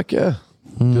 Yeah, fuck yeah.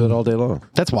 Do it all day long.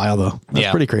 That's wild though. That's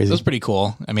pretty crazy. It was pretty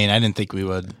cool. I mean, I didn't think we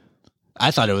would. I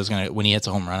thought it was when he hits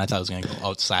a home run. I thought it was gonna go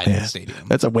outside of the stadium.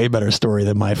 That's a way better story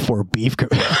than my 4 beefy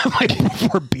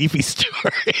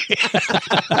story.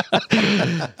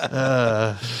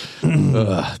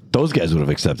 Those guys would have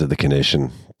accepted the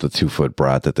Kanish, the 2-foot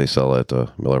brat that they sell at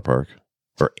Miller Park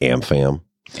or AmFam.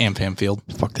 AmFam Field.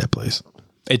 Fuck that place.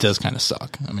 It does kind of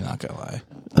suck. I mean, not gonna lie.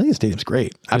 I think the stadium's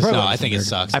great. I think it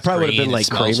sucks. I probably would have been like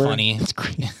Kramer. Funny. It's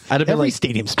great. I'd have been Every like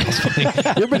stadium smells funny. You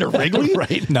ever been to Wrigley?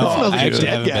 Right? No, I actually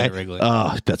haven't been to Wrigley.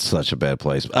 Oh, that's such a bad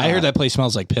place. I heard that place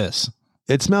smells like piss.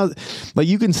 It smells like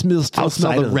you can still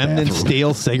smell the remnant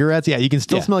stale cigarettes. Yeah, you can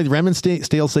still smell like remnant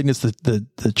stale cigarettes,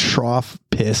 the trough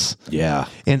piss. Yeah.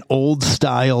 And old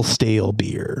style stale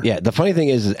beer. Yeah. The funny thing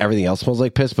is everything else smells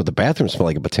like piss, but the bathrooms smell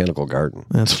like a botanical garden.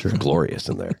 That's true. It's glorious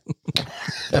in there.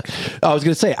 I was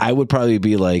going to say, I would probably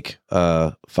be like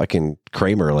fucking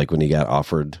Kramer, like when he got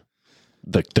offered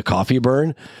the coffee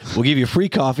burn. We'll give you free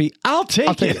coffee. I'll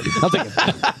take it.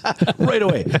 Right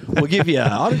away. We'll give you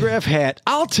an autograph hat.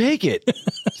 I'll take it.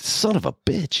 Son of a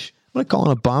bitch. What call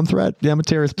it a bomb threat?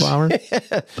 Amateurist bomber.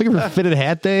 Looking for fitted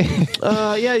hat day.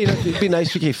 Yeah, it'd be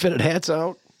nice if you fitted hats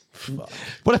out.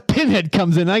 What if Pinhead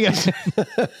comes in? I guess I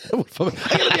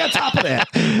gotta be on top of that.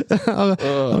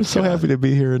 I'm so happy to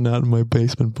be here and not in my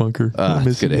basement bunker.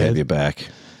 It's good to have you back.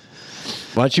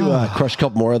 Why don't you crush a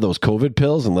couple more of those COVID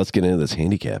pills and let's get into this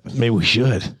handicapping. Maybe we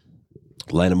should.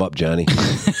 Line them up, Johnny.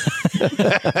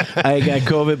 I got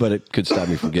COVID, but it could stop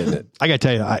me from getting it. I got to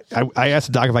tell you, I asked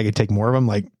the doc if I could take more of them.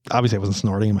 Like, obviously, I wasn't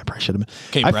snorting him. I probably should have been.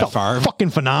 Okay, I Brett felt Favre. fucking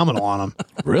phenomenal on him.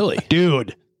 Really?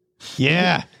 Dude.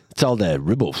 Yeah. It's all that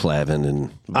riboflavin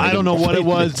and I don't know what it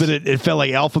was, but it felt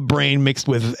like Alpha Brain mixed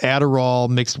with Adderall,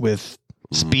 mixed with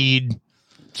speed.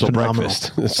 So phenomenal.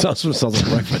 breakfast. It sounds like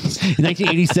breakfast.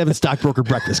 1987 stockbroker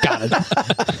breakfast. Got it.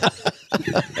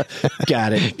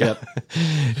 Got it. Yep.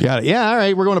 Got it. Yeah. All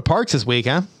right. We're going to Parx this week,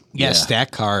 huh? Yeah,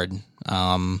 stack card.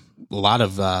 A lot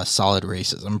of solid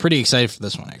races. I'm pretty excited for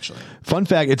this one, actually. Fun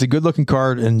fact, it's a good looking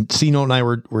card. And C-Note and I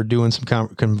were doing some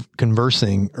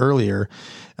conversing earlier.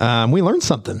 We learned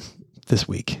something this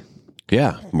week.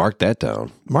 Yeah. Mark that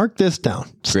down. Mark this down.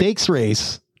 Stakes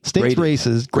races,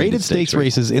 graded stakes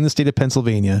races in the state of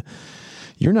Pennsylvania.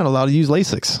 You're not allowed to use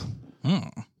Lasix.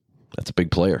 That's a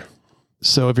big player.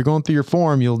 So if you're going through your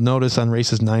form, you'll notice on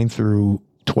races 9 through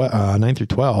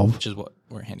 12, Which is what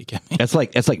we're handicapping. That's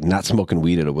like not smoking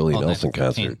weed at a Willie Nelson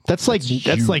concert. that's like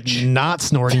not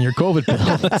snorting your COVID pill.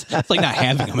 It's like not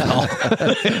having them at all.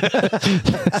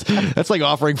 That's like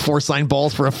offering 4 sign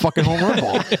balls for a fucking home run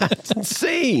ball. It's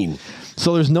insane.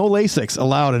 So there's no Lasix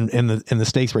allowed in the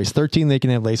stakes race. 13 they can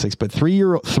have Lasix, but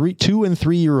 2 and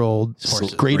 3 year old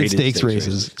graded stakes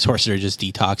races. These horses are just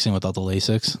detoxing without the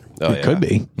Lasix. Oh, It could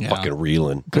be. Yeah. Fucking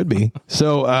reeling. Could be.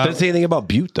 So Doesn't say anything about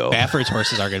Butte though. Bafford's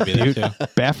horses are going to be there too.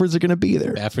 Baffords are going to be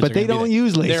there, Baffords but are they gonna don't be there.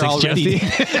 use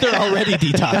Lasix. They're already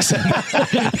detoxing.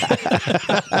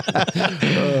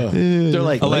 They're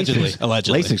like Allegedly.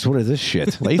 Lasix, what is this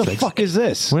shit? What the Lasix. fuck is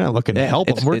this? We're not looking to help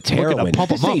them. We're It's looking heroin. to pump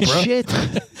This them up, ain't bro. shit.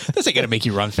 This ain't going to make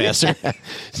you run faster.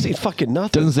 This ain't fucking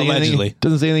nothing. Doesn't say Allegedly.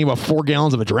 anything about 4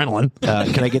 gallons of adrenaline.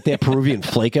 Can I get that Peruvian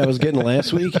flake I was getting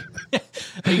last week?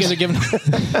 You guys are giving.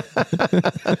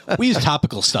 We use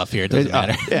topical stuff here. It doesn't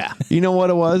matter. Yeah. You know what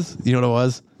it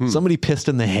was? Somebody pissed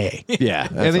in the hay. Yeah.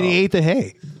 And then he ate the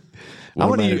hay. What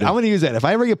I'm am I to do? gonna use that. If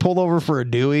I ever get pulled over for a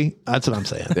Dewey, that's what I'm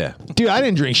saying. Yeah. Dude, I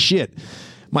didn't drink shit.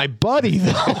 My buddy,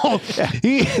 though,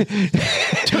 he,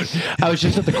 I was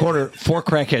just at the corner. 4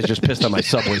 crackheads just pissed on my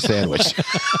Subway sandwich.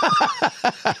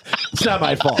 It's not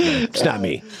my fault. It's not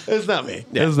me. it's not me.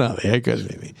 It's not me. It couldn't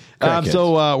be me. Crackheads.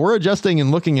 So we're adjusting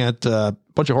and looking at a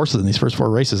bunch of horses in these first 4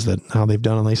 races that how they've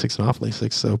done on Lasix and off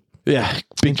Lasix. So Yeah.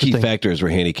 Big key Interesting. factors we're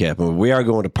handicapping. We are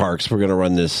going to Parx. We're going to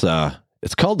run this.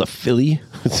 It's called the Philly.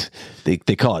 They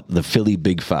call it the Philly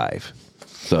Big 5.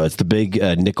 So it's the big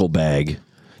nickel bag.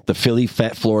 The Philly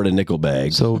Fat Florida nickel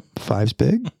bag. so 5's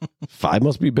big. 5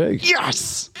 must be big.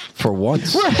 Yes, For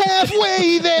once. we're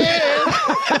halfway there.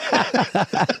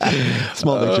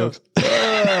 Small big jokes.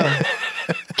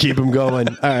 Keep them going.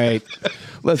 All right.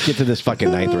 Let's get to this fucking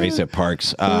 9th race at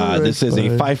Parx. This is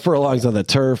a 5 furlongs on the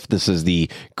turf. This is the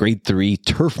Grade 3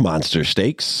 Turf Monster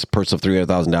Stakes. Purse of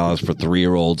 $300,000 for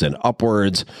 3-year-olds and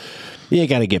upwards. You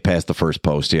got to get past the first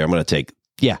post here. I'm going to take.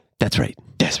 Yeah, that's right.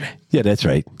 That's right. Yeah, that's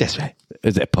right. That's right.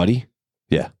 Is that putty?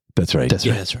 Yeah, that's right. That's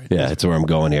Yeah, right. that's right. Yeah, that's where I'm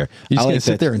going here. You just I gonna like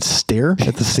sit that. there and stare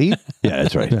at the seat? Yeah,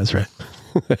 that's right. That's right.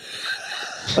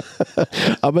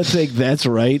 I'm going to take that's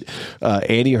right.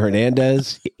 Andy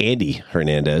Hernandez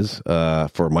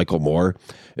for Michael Moore.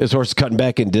 This horse is cutting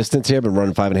back in distance here. Been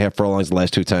running 5.5 furlongs the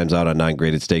last 2 times out on 9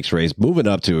 graded stakes race. Moving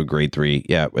up to a grade 3.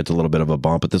 Yeah, it's a little bit of a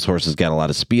bump, but this horse has got a lot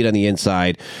of speed on the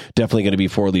inside. Definitely going to be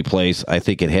forwardly placed. I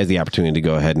think it has the opportunity to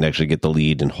go ahead and actually get the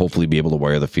lead and hopefully be able to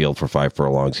wire the field for 5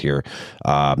 furlongs here.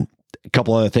 A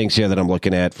couple other things here that I'm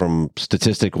looking at from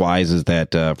statistic wise is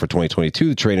that for 2022,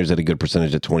 the trainers had a good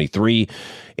percentage at 23.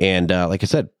 And like I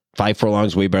said, 5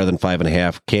 furlongs way better than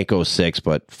 5.5. Can't go 6,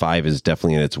 but 5 is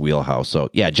definitely in its wheelhouse. So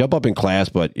yeah, jump up in class,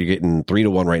 but you're getting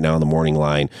 3-1 right now on the morning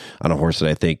line on a horse that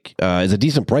I think is a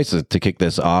decent price to kick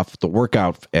this off. The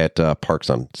workout at Parx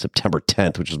on September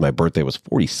 10th, which was my birthday, was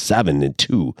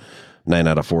 47-2, 9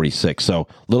 out of 46. So a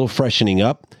little freshening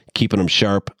up, keeping them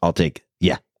sharp. I'll take.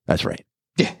 Yeah, that's right.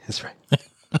 Yeah, that's right.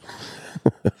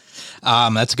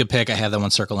 That's a good pick. I have that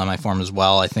one circled on my form as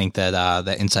well. I think that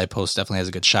that inside post definitely has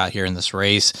a good shot here in this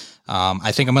race.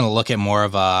 I think I'm going to look at more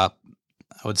of a, I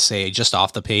would say, just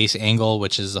off the pace angle,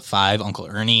 which is a 5, Uncle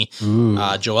Ernie.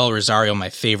 Joel Rosario, my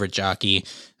favorite jockey,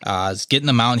 is getting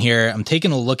them out here. I'm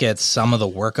taking a look at some of the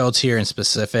workouts here in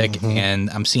specific, and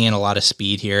I'm seeing a lot of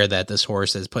speed here that this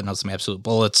horse is putting out some absolute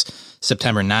bullets.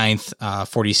 September 9th,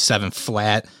 47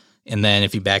 flat. And then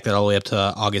if you back that all the way up to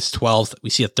August 12th, we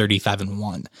see a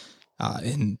 35-1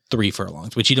 in 3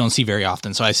 furlongs, which you don't see very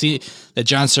often. So I see that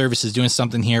John Service is doing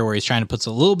something here where he's trying to put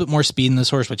a little bit more speed in this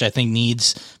horse, which I think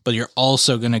needs, but you're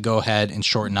also going to go ahead and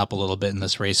shorten up a little bit in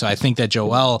this race. So I think that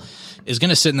Joel is going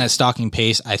to sit in that stalking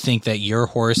pace. I think that your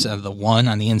horse, the 1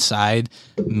 on the inside,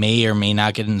 may or may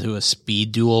not get into a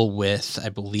speed duel with, I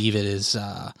believe it is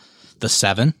the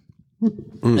 7.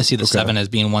 I see the 7 as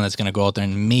being one that's going to go out there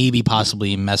and maybe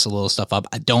possibly mess a little stuff up.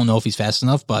 I don't know if he's fast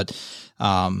enough, but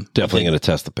definitely going to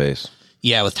test the pace.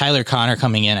 Yeah, with Tyler Connor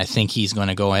coming in, I think he's going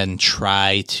to go ahead and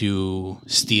try to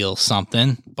steal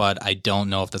something, but I don't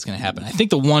know if that's going to happen. I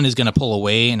think the 1 is going to pull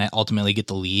away and ultimately get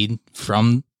the lead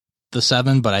from the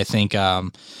 7, but I think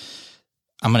I'm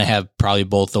going to have probably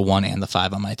both the 1 and the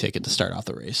 5 on my ticket to start off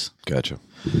the race. Gotcha.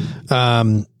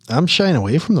 I'm shying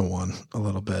away from the 1 a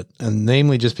little bit, and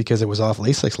namely just because it was off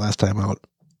Lasix last time out.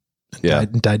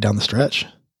 Died down the stretch.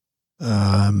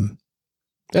 That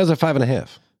was a 5.5.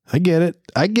 I get it.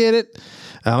 I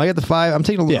got the 5. I'm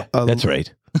taking a look. Yeah, that's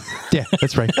right. Yeah,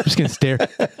 that's right. I'm just going to stare.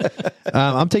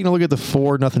 I'm taking a look at the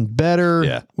 4, Nothing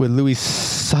Better with Luis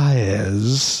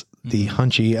Saez, the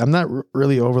Hunchy. I'm not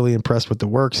really overly impressed with the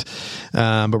works,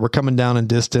 but we're coming down in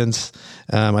distance.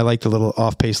 I like the little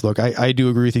off-pace look. I do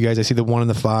agree with you guys. I see the 1 and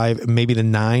the 5, maybe the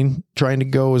 9 trying to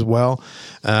go as well,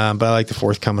 but I like the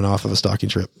 4th coming off of a stalking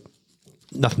trip.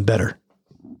 Nothing Better.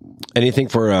 Anything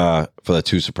for the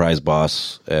 2 surprise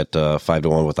boss at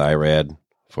 5-1 with IRAD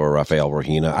for Rafael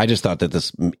Rohina? I just thought that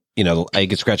this, I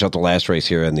could scratch out the last race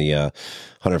here in the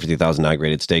 150,000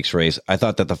 non-graded stakes race. I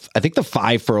thought that I think the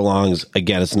 5 furlongs,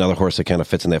 again, it's another horse that kind of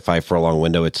fits in that 5 furlong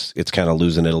window. It's kind of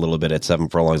losing it a little bit at 7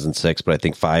 furlongs and 6, but I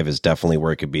think 5 is definitely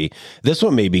where it could be. This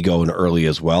one may be going early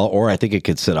as well, or I think it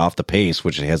could sit off the pace,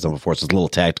 which it has done before. So it's a little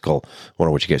tactical. I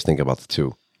wonder what you guys think about the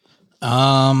 2.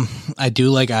 I do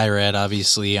like IRAD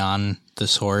obviously on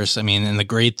this horse. I mean, in the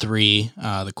grade 3,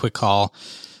 the quick call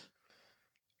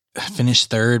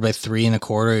finished 3rd by 3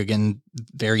 1/4. Again,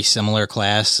 very similar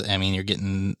class. I mean,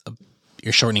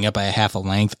 you're shortening up by a half a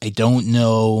length. I don't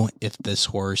know if this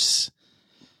horse,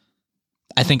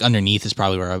 I think underneath is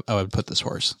probably where I would put this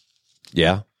horse.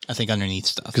 Yeah. I think underneath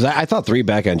stuff. Because I thought 3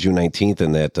 back on June 19th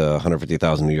in that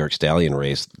 150,000 New York Stallion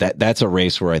race. That's a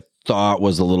race where I thought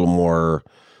was a little more,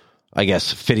 I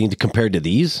guess, fitting compared to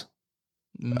these.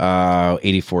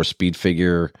 84 speed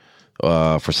figure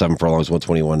for 7 furlongs,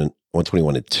 121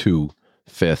 and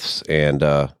 2/5,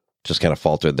 and just kind of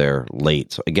faltered there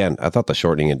late. So again, I thought the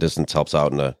shortening in distance helps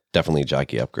out, and definitely a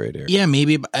jockey upgrade here. Yeah,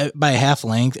 maybe by a half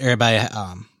length, or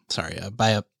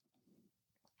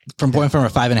from going from a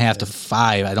 5.5 to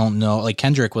 5. I don't know. Like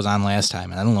Kendrick was on last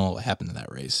time, and I don't know what happened to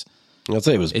that race. I'd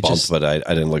say it was bumped, but I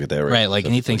didn't look at that race. Right, like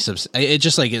anything, it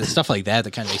just like it's stuff like that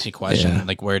kind of makes me question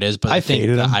like where it is. But I think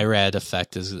the IRAD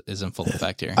effect is in full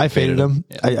effect here. I faded him.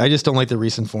 Yeah. I just don't like the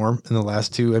recent form in the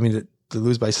last 2. I mean, to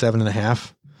lose by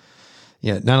 7.5.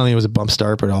 Yeah, not only was it a bump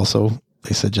start, but also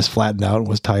they said just flattened out and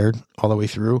was tired all the way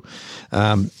through.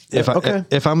 If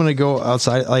I'm going to go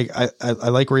outside, like I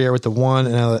like where you are with the 1,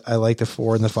 and I like the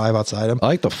 4 and the 5 outside him. I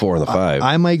like the 4 and the 5.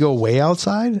 I might go way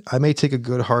outside. I may take a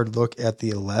good hard look at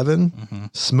the 11,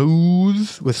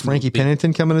 Smooth with Frankie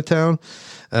Pennington coming to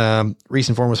town.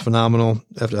 Recent form was phenomenal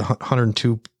after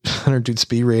 102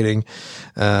 speed rating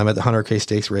at the 100K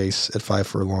stakes race at 5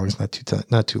 furlongs.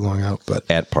 Not too long out, but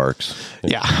at Parx.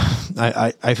 Yeah,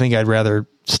 I think I'd rather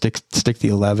stick the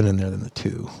 11 in there than the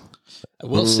 2.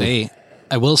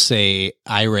 I will say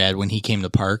IRAD, when he came to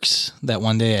Parx that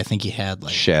one day, I think he had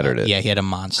shattered it. Yeah, he had a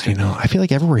monster. I know. I feel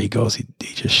like everywhere he goes, he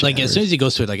just shatters. Like as soon as he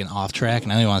goes to like an off track,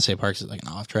 and I don't even want to say Parx is like an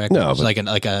off track. No, it's like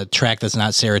a track that's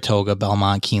not Saratoga,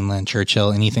 Belmont, Keeneland,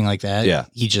 Churchill, anything like that. Yeah,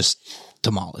 he just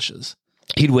demolishes.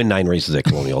 He'd win 9 races at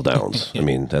Colonial Downs. I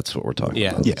mean, that's what we're talking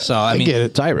about. Yeah. So I mean, get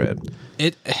it. It's IRAD.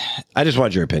 I just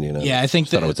wanted your opinion on it. I think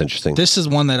thought it was interesting. This is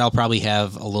one that I'll probably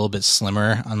have a little bit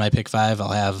slimmer on my pick 5. I'll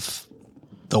have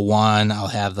the 1, I'll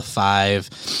have the 5,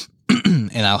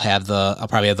 and I'll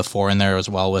probably have the 4 in there as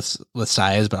well with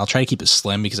size, but I'll try to keep it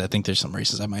slim because I think there's some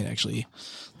races I might actually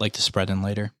like to spread in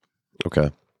later.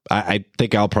 Okay. I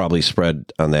think I'll probably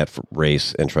spread on that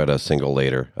race and try to single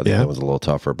later. I think that was a little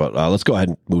tougher, but let's go ahead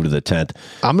and move to the 10th.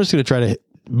 I'm just going to try to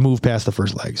move past the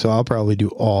first leg, so I'll probably do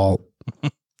all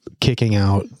kicking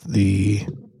out the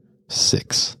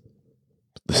 6.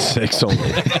 The 6 only.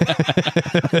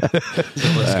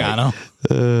 Lozano.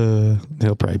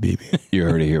 He'll probably beat me. You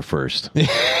heard it here first.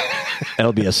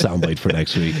 That'll be a soundbite for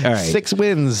next week. All right. 6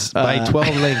 wins by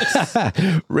 12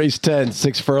 lengths. Race 10,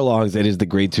 6 furlongs. It is the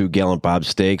grade 2 Gallant Bob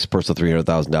Stakes. Personal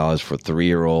 $300,000 for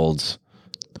 3-year-olds.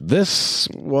 This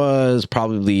was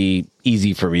probably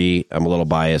easy for me. I'm a little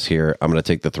biased here. I'm going to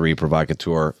take the 3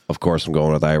 Provocateur. Of course, I'm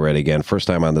going with IRAD again. First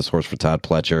time on this horse for Todd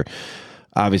Pletcher.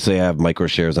 Obviously, I have micro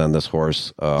shares on this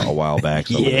horse a while back.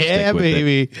 So I'm gonna stick with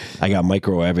baby. it. I got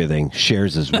micro everything.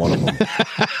 Shares is one of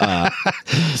them.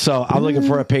 So I'm looking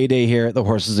for a payday here. The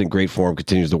horse is in great form,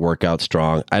 continues to work out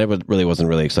strong. I wasn't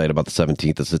really excited about the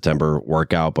 17th of September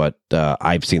workout, but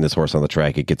I've seen this horse on the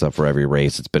track. It gets up for every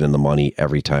race. It's been in the money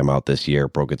every time out this year.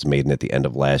 Broke its maiden at the end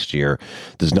of last year.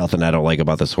 There's nothing I don't like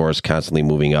about this horse. Constantly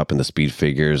moving up in the speed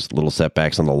figures. Little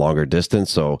setbacks on the longer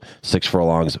distance. So 6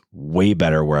 furlongs, way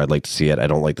better where I'd like to see it. I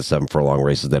don't like the 7 furlong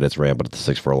races that it's ran, but at the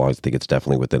 6 furlongs, I think it's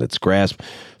definitely within its grasp.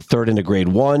 Third into grade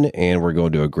 1, and we're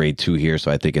going to a grade 2 here.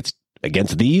 So I think it's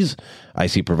against these. I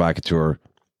see Provocateur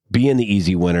being the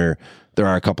easy winner. There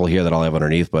are a couple here that I'll have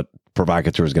underneath, but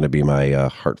Provocateur is going to be my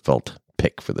heartfelt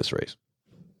pick for this race.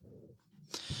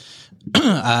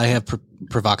 I have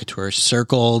Provocateur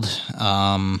circled.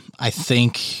 I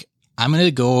think I'm going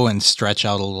to go and stretch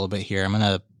out a little bit here. I'm going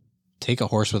to take a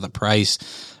horse with a price.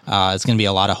 It's going to be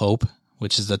a lot of hope,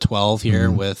 which is the 12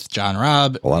 here with John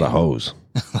Robb. A lot of hose.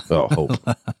 Oh, hope.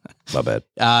 My bad.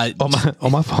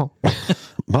 My fault.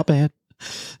 My bad.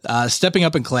 Stepping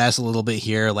up in class a little bit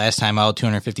here. Last time out,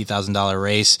 $250,000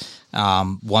 race.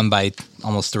 Won by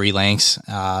almost 3 lengths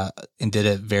and did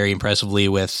it very impressively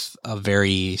with a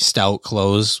very stout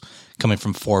close coming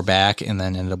from 4 back, and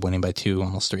then ended up winning by 2,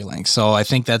 almost 3 lengths. So I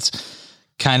think that's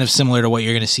kind of similar to what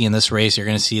you're going to see in this race. You're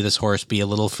going to see this horse be a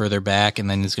little further back, and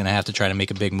then he's going to have to try to make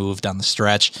a big move down the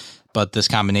stretch. But this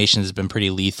combination has been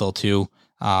pretty lethal too.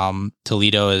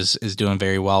 Toledo is doing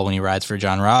very well when he rides for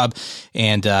John Robb,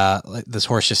 and this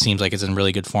horse just seems like it's in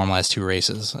really good form last 2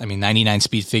 races. I mean, 99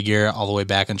 speed figure all the way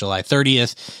back on July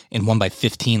 30th and won by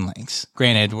 15 lengths.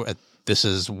 Granted, this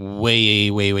is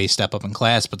way step up in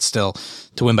class, but still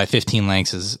to win by 15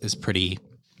 lengths is pretty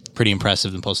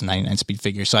impressive and post a 99 speed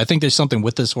figure. So I think there's something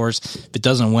with this horse. If it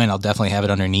doesn't win, I'll definitely have it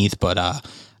underneath, but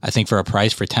I think for a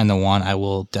price for 10-1, I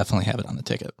will definitely have it on the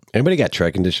ticket. Anybody got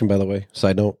track condition, by the way?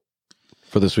 Side note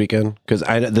for this weekend? Because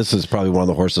this is probably one of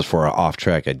the horses for off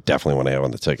track I definitely want to have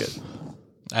on the ticket.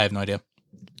 I have no idea.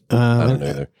 I don't know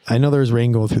either. I know there's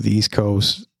rain going through the East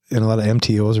Coast, and a lot of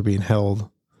MTOs are being held.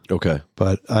 Okay.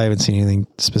 But I haven't seen anything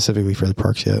specifically for the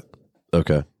Parx yet.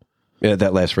 Okay. Yeah,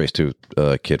 that last race too,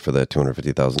 kid for that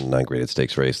 250,000 non-graded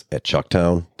stakes race at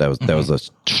Chucktown. That was a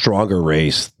stronger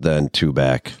race than 2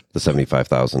 back, the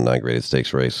 75,000 non-graded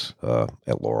stakes race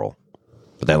at Laurel.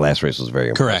 But that last race was very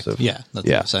impressive. Correct. Yeah. That's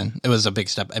what I'm saying. It was a big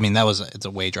step. I mean, it's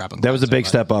a way drop. That was a big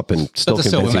step up and still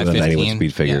convincing with a 91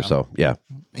 speed figure. Yeah. So yeah.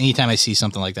 Anytime I see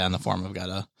something like that in the form, I've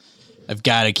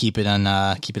got to keep it on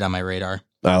my radar.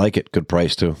 I like it. Good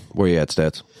price too. Where you at,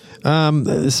 Stats?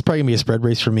 This is probably gonna be a spread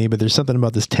race for me, but there's something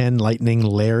about this 10 Lightning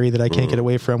Larry that I can't get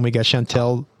away from. We got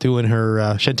Chantel doing her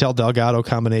Chantel Delgado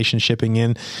combination shipping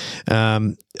in.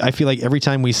 I feel like every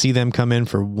time we see them come in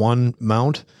for one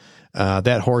mount,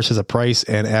 that horse has a price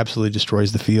and absolutely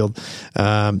destroys the field.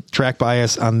 Track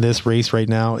bias on this race right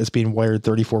now is being wired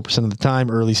 34% of the time.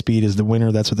 Early speed is the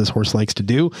winner. That's what this horse likes to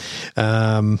do.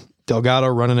 Delgado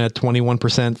running at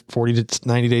 21%, 40 to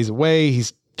 90 days away.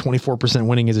 He's 24%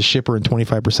 winning as a shipper and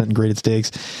 25% in graded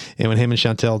stakes. And when him and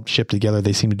Chantel ship together,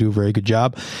 they seem to do a very good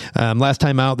job. Last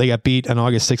time out, they got beat on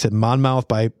August 6th at Monmouth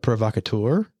by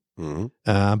Provocateur.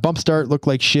 Bump start looked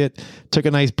like shit, took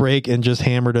a nice break and just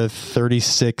hammered a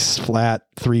 36 flat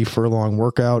 3 furlong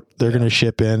workout. They're going to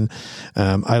ship in.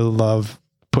 I love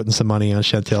putting some money on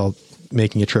Chantel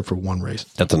making a trip for one race.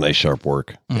 That's a nice sharp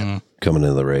work coming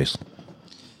into the race.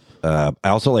 I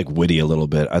also like Witty a little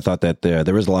bit. I thought that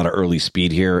there was a lot of early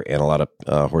speed here and a lot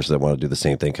of horses that want to do the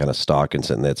same thing, kind of stalk and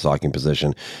sit in that stalking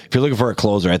position. If you're looking for a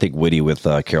closer, I think Witty with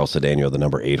Carol Cedeno, the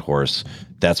number 8 horse,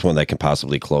 that's one that can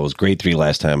possibly close. Grade 3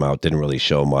 last time out didn't really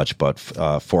show much, but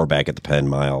 4 back at the Penn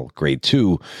Mile, grade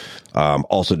 2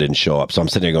 also didn't show up. So I'm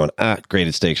sitting there going,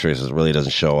 graded stakes races really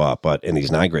doesn't show up, but in these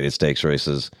non-graded stakes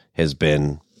races has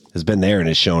been there and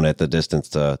has shown at the distance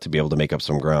to be able to make up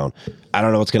some ground. I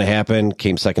don't know what's going to happen.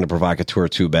 Came second to Provocateur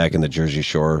 2 back in the Jersey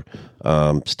Shore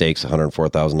stakes,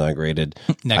 104,000 non-graded.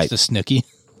 Next to Snooki.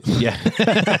 Yeah.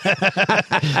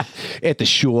 At the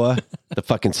Shore, the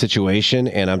fucking situation.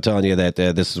 And I'm telling you that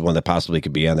this is one that possibly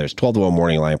could be on there. It's 12-1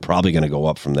 morning line, probably going to go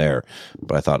up from there.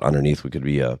 But I thought underneath we could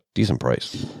be a decent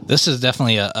price. This is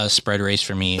definitely a spread race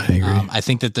for me. I agree. I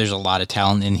think that there's a lot of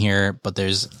talent in here, but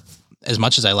there's, as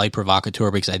much as I like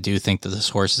Provocateur, because I do think that this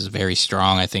horse is very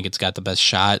strong. I think it's got the best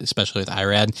shot, especially with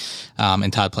Irad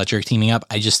and Todd Pletcher teaming up.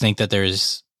 I just think that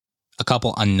there's a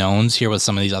couple unknowns here with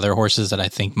some of these other horses that I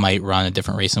think might run a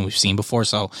different race than we've seen before.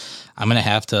 So I'm going to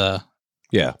have to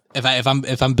Yeah.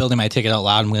 If I'm building my ticket out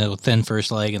loud, I'm going to go thin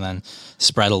first leg and then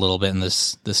spread a little bit in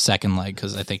this second leg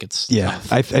because I think it's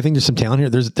tough. I think there's some talent here.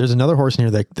 There's another horse in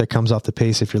here that comes off the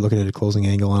pace if you're looking at a closing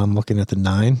angle, and I'm looking at the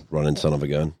 9. Running son of a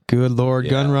gun. Good Lord,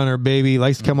 gun runner, baby.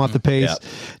 Likes to come off the pace.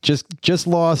 Yep. Just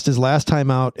lost his last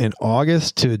time out in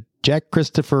August to Jack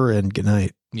Christopher and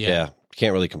Goodnight. Yeah.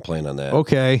 Can't really complain on that.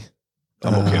 Okay.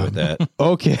 I'm okay with that.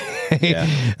 Okay.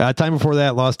 Yeah. Time before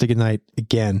that, lost to Goodnight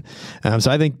again.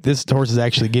 So I think this horse is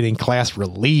actually getting class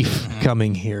relief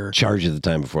coming here. Charge you the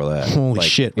time before that. Holy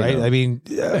shit, right? Know. I mean,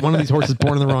 one of these horses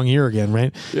born in the wrong year again,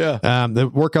 right? Yeah. The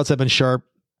workouts have been sharp.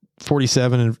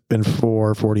 47 and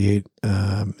 4, 48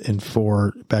 and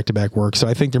 4 back-to-back work. So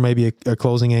I think there may be a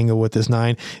closing angle with this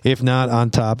 9. If not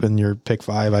on top in your pick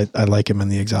 5, I like him in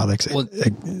the exotics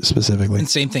specifically. And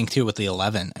same thing too with the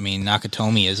 11. I mean,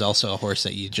 Nakatomi is also a horse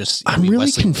that you just. I'm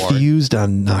really confused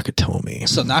on Nakatomi.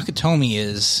 So Nakatomi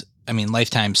is, I mean,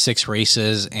 lifetime 6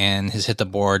 races and has hit the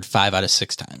board 5 out of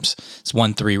 6 times. It's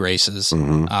won 3 races.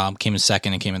 Came in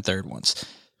second and came in third once.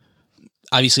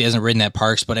 Obviously hasn't ridden at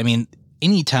Parx, but I mean,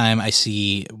 anytime I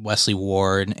see Wesley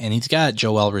Ward, and he's got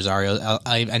Joel Rosario,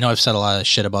 I know I've said a lot of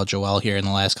shit about Joel here in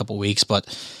the last couple of weeks, but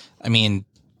I mean,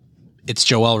 it's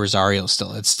Joel Rosario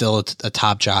still. It's still a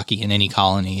top jockey in any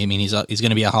colony. I mean, he's going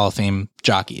to be a Hall of Fame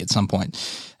jockey at some point.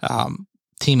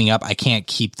 Teaming up, I can't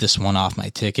keep this one off my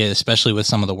ticket, especially with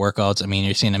some of the workouts. I mean,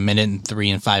 you're seeing 1 minute and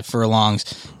 3 and 5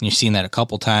 furlongs, and you're seeing that a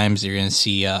couple times. You're going to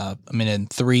see 1 minute and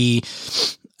 3.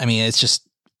 I mean, it's just,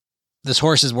 this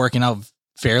horse is working out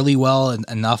fairly well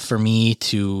enough for me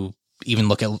to even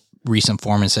look at recent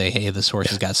form and say, hey, this horse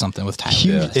has got something with time.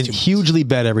 Hugely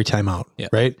bet every time out, yeah.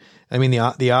 Right? I mean,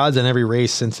 the odds on every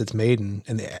race since it's made in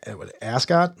the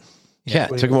Ascot. Yeah,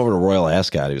 took him over to Royal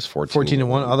Ascot. He was 14 to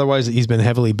 1. Otherwise, he's been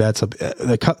heavily bet. So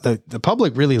the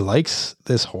public really likes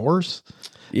this horse.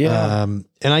 Yeah. And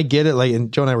I get it. Like,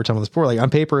 and Joe and I were talking about this before. Like, on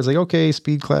paper, it's like, okay,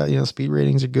 speed class, speed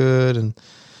ratings are good,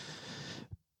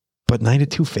 but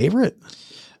 9-2 favorite.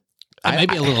 It might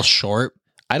be a little short.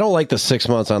 I don't like the 6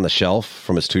 months on the shelf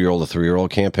from his 2-year-old to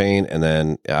 3-year-old campaign, and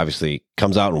then obviously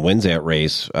comes out and wins that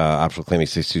race, optional claiming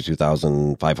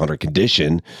 62,500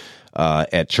 condition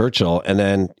at Churchill, and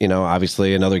then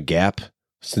obviously another gap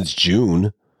since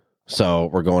June. So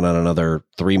we're going on another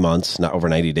 3 months, not over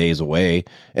 90 days away.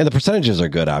 And the percentages are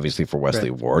good, obviously, for Wesley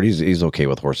Ward. He's okay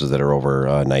with horses that are over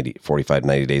 45,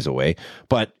 90 days away.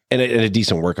 But in a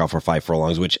decent workout for 5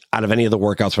 furlongs, which out of any of the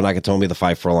workouts for Nakatomi, the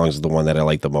 5 furlongs is the one that I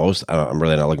like the most. I'm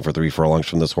really not looking for 3 furlongs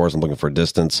from this horse. I'm looking for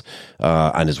distance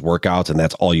on his workouts. And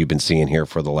that's all you've been seeing here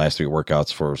for the last 3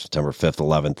 workouts for September 5th,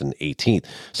 11th, and 18th.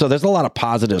 So there's a lot of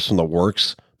positives from the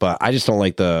works, but I just don't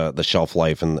like the shelf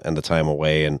life and the time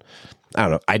away. And I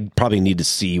don't know. I'd probably need to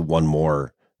see one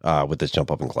more with this jump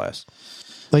up in class.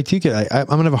 Like TK, I'm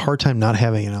going to have a hard time not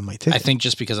having it on my ticket. I think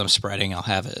just because I'm spreading, I'll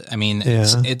have it. I mean,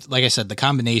 it's like I said, the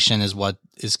combination is what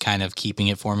is kind of keeping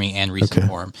it for me and recent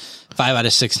form. 5 out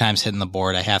of 6 times hitting the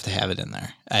board, I have to have it in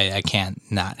there. I can't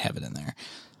not have it in there.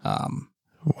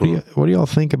 What do y'all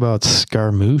think about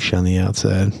Scarmouche on the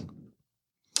outside?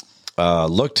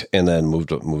 Looked and then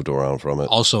moved around from it.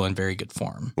 Also in very good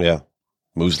form. Yeah.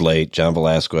 Moves late. John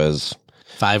Velasquez.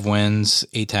 5 wins,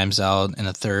 8 times out in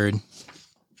a third.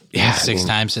 Yeah. 6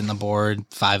 times hitting the board,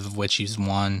 5 of which he's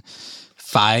won.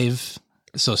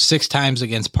 6 times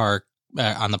against Park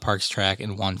on the Parx track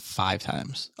and won 5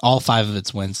 times. All 5 of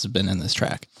its wins have been in this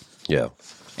track. Yeah.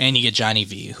 And you get Johnny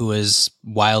V, who is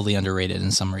wildly underrated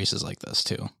in some races like this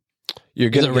too. You're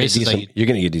going to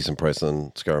get a decent price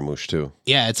on Scaramouche too.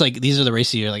 Yeah, it's like these are the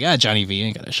races you're like, Johnny V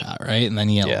ain't got a shot, right? And then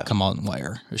he'll come out and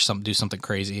wire or do something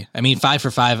crazy. I mean, 5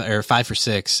 for 5 or 5 for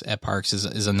 6 at Parx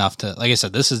is enough to, like I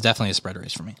said, this is definitely a spread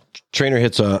race for me. Trainer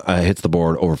hits the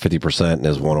board over 50% and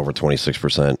has won over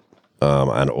 26%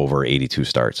 on over 82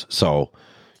 starts. So,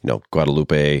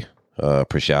 Guadalupe,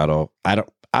 Preciado. I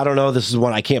don't know. This is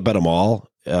one I can't bet them all.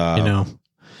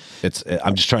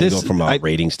 I'm just trying to go from a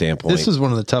rating standpoint. This is one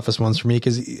of the toughest ones for me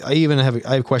because I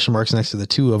have question marks next to the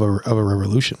 2 of a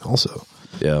Revolution also.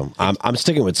 Yeah, I'm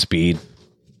sticking with speed,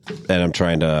 and I'm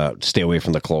trying to stay away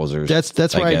from the closers.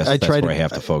 That's where I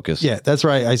have to focus. Yeah, that's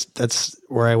where that's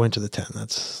where I went to the 10.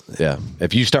 Yeah.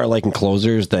 If you start liking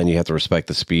closers, then you have to respect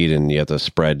the speed and you have to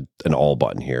spread an all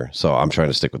button here. So I'm trying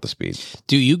to stick with the speed.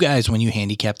 Do you guys, when you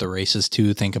handicap the races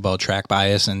too, think about track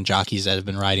bias and jockeys that have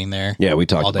been riding there? Yeah, we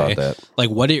talked about that. Like,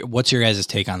 what's your guys'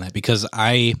 take on that? Because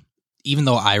even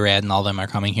though IRAD and all them are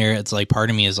coming here, it's like part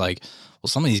of me is like, well,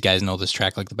 some of these guys know this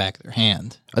track like the back of their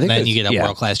hand. I think then you get a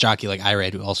world-class jockey like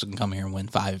IRAD who also can come here and win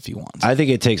 5 if he wants. I think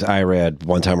it takes IRAD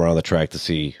one time around the track to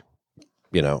see,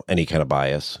 any kind of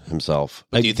bias himself.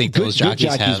 But do you think those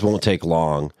jockeys won't take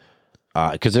long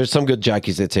Because there's some good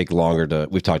jockeys that take longer to.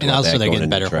 We've talked And about also that. they're going getting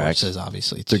into better tracks. horses,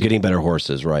 obviously. They're too. getting better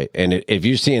horses, right? And if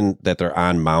you're seeing that they're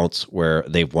on mounts where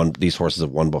they've won, these horses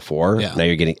have won before. Yeah. Now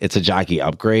you're getting, it's a jockey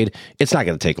upgrade. It's not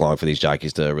going to take long for these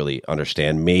jockeys to really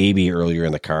understand. Maybe earlier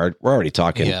in the card, we're already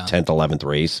talking 10th, 11th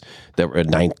race that were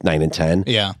 9 and 10.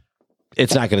 Yeah.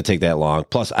 It's not going to take that long.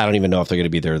 Plus, I don't even know if they're going to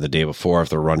be there the day before, if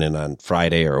they're running on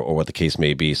Friday or what the case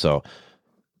may be. So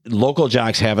local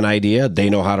jocks have an idea. They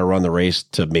know how to run the race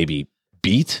to maybe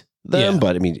beat them,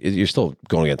 but I mean, you're still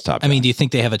going against top. I mean, do you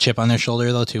think they have a chip on their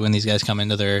shoulder though too when these guys come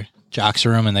into their jocks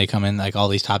room and they come in like all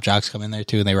these top jocks come in there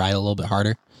too and they ride a little bit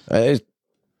harder?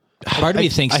 Part of me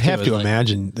thinks I too, have is to like,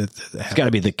 imagine that. It's got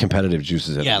to be the competitive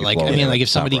juices. That yeah, get like flowing I mean, there like at if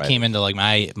the somebody top, came into like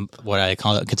what I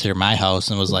consider my house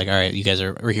and was like, all right, you guys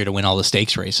we're here to win all the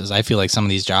stakes races. I feel like some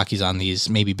of these jockeys on these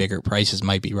maybe bigger prices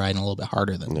might be riding a little bit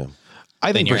harder than. Yeah.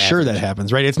 I think for your sure average. that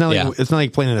happens, right? It's not like Yeah. it's not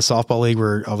like playing in a softball league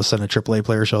where all of a sudden a AAA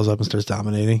player shows up and starts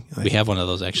dominating. Like, We have one of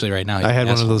those actually right now. He's I had an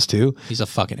one of asshole. those too. He's a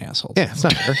fucking asshole. Yeah, it's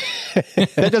not fair.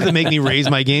 That doesn't make me raise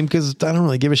my game because I don't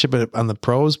really give a shit. But on the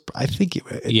pros, I think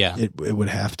it would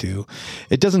have to.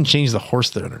 It doesn't change the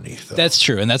horse they're underneath, though. That's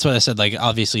true. And that's what I said. Like,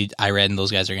 obviously, Irad and those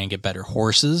guys are going to get better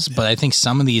horses. But I think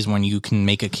some of these, when you can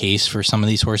make a case for some of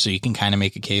these horses, you can kind of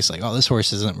make a case like, oh, this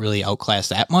horse isn't really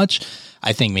outclassed that much.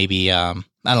 I think maybe, I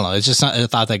don't know. It's just a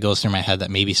thought that goes through my head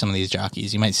that maybe some of these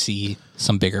jockeys, you might see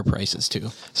some bigger prices too.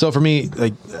 So for me,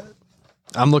 like,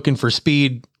 I'm looking for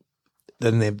speed.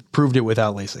 Then they've proved it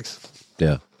without Lasix.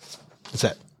 Yeah, That's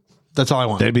it. That's all I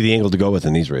want. that'd be the angle to go with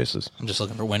in these races. I'm just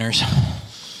looking for winners.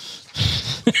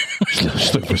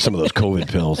 Just looking for some of those COVID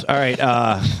pills. All right,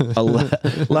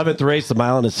 11th race, the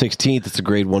mile and the 16th. It's a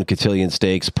Grade 1 cotillion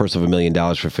stakes, purse of $1 million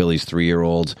for fillies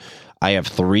 3-year-olds. I have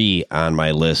 3 on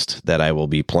my list that I will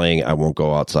be playing. I won't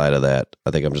go outside of that.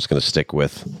 I think I'm just going to stick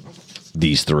with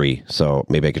these 3. So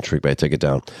maybe I can shrink my ticket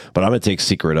down. But I'm going to take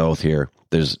Secret Oath here.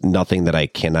 There's nothing that I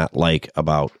cannot like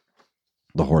about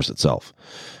the horse itself.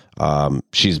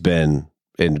 She's been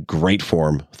in great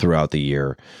form throughout the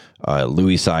year.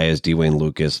 Louis Saez, Dwayne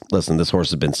Lucas. Listen, this horse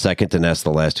has been second to Nest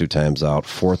the last 2 times out,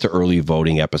 4th to early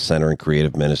voting Epicenter and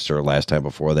Creative Minister last time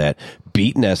before that,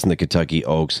 beat Nest in the Kentucky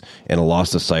Oaks, and a loss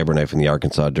to Cyberknife in the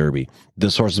Arkansas Derby.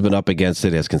 This horse has been up against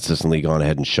it, has consistently gone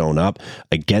ahead and shown up.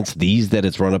 Against these that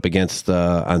it's run up against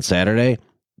on Saturday,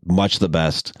 much the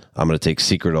best. I'm going to take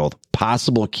Secret Oath.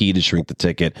 Possible key to shrink the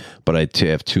ticket, but I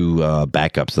have 2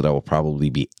 backups that I will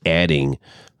probably be adding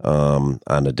on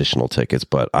additional tickets.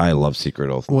 But I love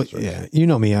Secret Oath. Well, yeah, you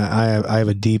know me. I have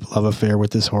a deep love affair with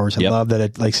this horse. I love that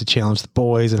it likes to challenge the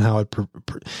boys and how it.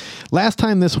 Last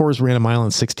time this horse ran a mile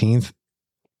and 16th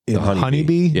in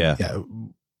Honeybee. Yeah.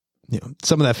 You know,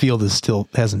 some of that field is still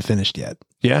hasn't finished yet.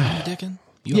 Yeah.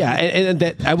 Yeah, and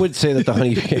that I would say that the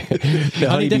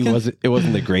Honeybee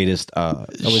wasn't the greatest. I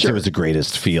wouldn't say it was the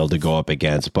greatest field to go up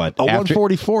against, but A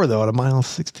 144 though at a mile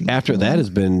 16. After that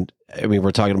has been, I mean, we're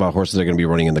talking about horses that are going to be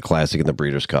running in the Classic and the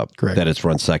Breeders' Cup. Correct. That it's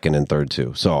run 2nd and 3rd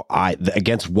too. So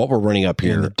against what we're running up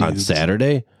here on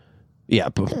Saturday,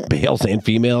 males and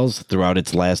females throughout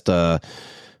its last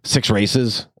 6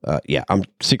 races. I'm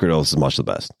Secret Oath is much the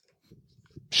best.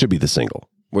 Should be the single.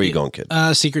 Where are you going, kid?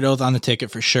 Secret Oath on the ticket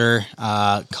for sure.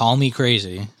 Call me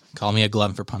crazy. Call me a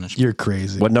glutton for punishment. You're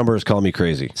crazy. What number is Call Me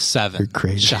Crazy? 7. You're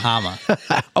crazy. Shahama.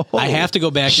 I have to go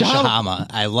back to Shahama.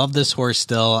 I love this horse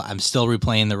still. I'm still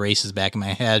replaying the races back in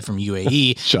my head from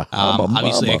UAE.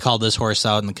 Obviously, mama. I called this horse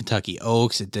out in the Kentucky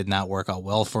Oaks. It did not work out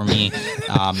well for me,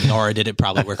 nor did it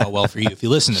probably work out well for you if you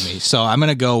listen to me. So I'm going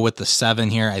to go with the 7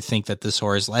 here. I think that this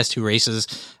horse, last 2 races,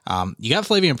 you got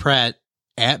Flavien Prat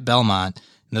at Belmont.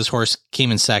 And this horse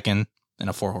came in 2nd in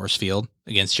a 4-horse field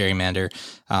against Gerrymander,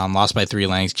 lost by 3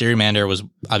 lengths. Gerrymander was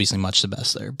obviously much the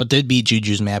best there, but did beat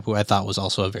Juju's Map, who I thought was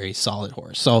also a very solid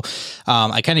horse. So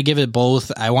I kind of give it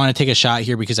both. I want to take a shot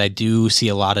here because I do see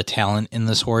a lot of talent in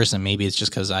this horse, and maybe it's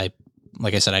just because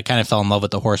like I said, I kind of fell in love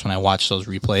with the horse when I watched those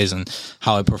replays and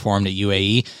how it performed at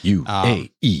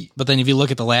UAE. But then if you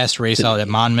look at the last race out at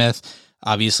Monmouth,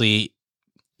 obviously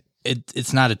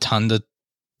it's not a ton to.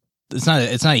 It's not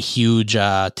a huge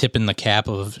tip in the cap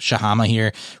of Shahama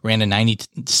here. Ran a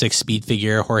 96 speed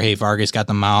figure. Jorge Vargas got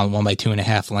the mount, won by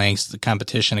 2.5 lengths. The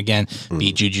competition again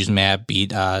beat Juju's Map,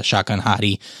 beat Shotgun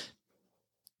Hottie.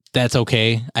 That's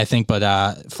okay, I think.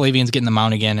 But Flavian's getting the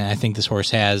mount again, and I think this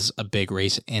horse has a big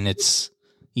race in its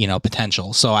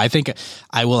potential. So I think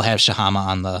I will have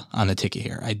Shahama on the ticket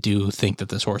here. I do think that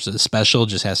this horse is special.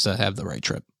 Just has to have the right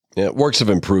trip. Yeah, works have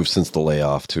improved since the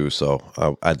layoff too,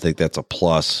 so I think that's a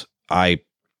plus.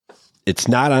 It's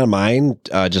not on mine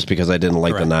just because I didn't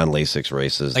like the non-Lasix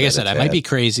races. Like I said, I might be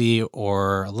crazy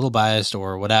or a little biased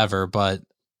or whatever, but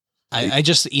I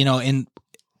just,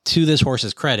 to this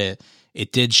horse's credit,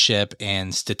 it did ship,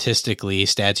 and statistically,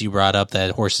 stats you brought up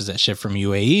that horses that ship from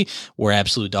UAE were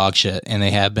absolute dog shit, and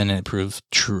they have been, and it proved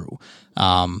true.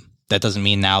 That doesn't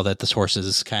mean now that this horse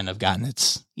has kind of gotten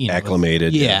its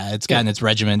acclimated. It's gotten its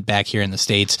regiment back here in the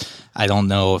States. I don't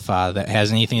know if that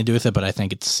has anything to do with it, but I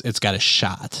think it's got a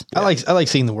shot. I like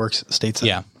seeing the works stateside.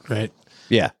 Yeah. Right.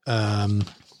 Yeah.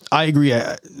 I agree.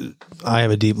 I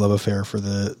have a deep love affair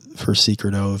for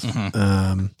Secret Oath.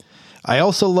 Mm-hmm. I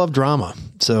also love drama.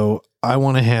 So I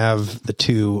want to have the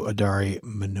two Adari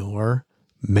Manor,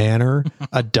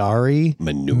 Adari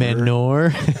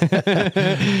Manure.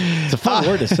 It's a fun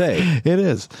word to say. It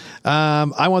is.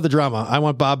 I want the drama. I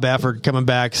want Bob Baffert coming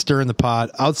back, stirring the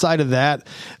pot. Outside of that,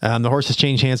 the horse has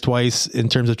changed hands twice in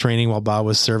terms of training while Bob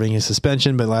was serving his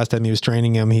suspension. But last time he was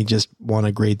training him, he just won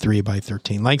a grade 3 by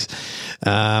 13 lengths.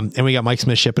 And we got Mike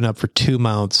Smith shipping up for 2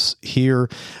 mounts here.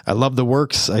 I love the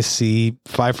works. I see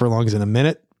 5 furlongs in a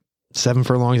minute. 7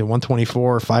 furlongs at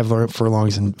 124, 5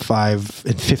 furlongs and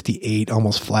 5:58,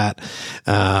 almost flat.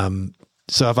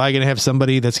 So if I'm going to have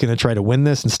somebody that's going to try to win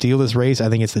this and steal this race, I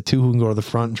think it's the two who can go to the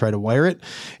front and try to wire it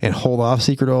and hold off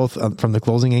Secret Oath from the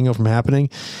closing angle from happening.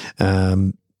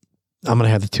 I'm going to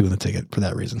have the 2 in the ticket for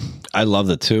that reason. I love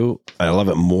the 2. I love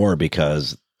it more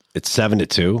because it's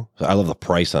 7-2. I love the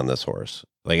price on this horse.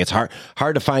 Like, it's hard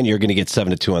to find you're going to get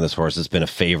 7-2 on this horse. It's been a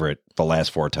favorite the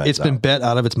last 4 times. It's been bet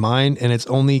out of its mind, and it's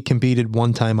only competed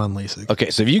 1 time on LASIK.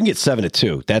 Okay, so if you can get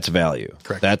 7-2, that's value.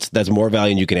 Correct. That's more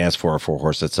value than you can ask for a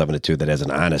horse that's 7-2 that has an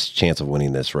honest chance of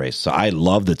winning this race. So I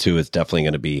love the 2. It's definitely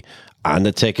going to be on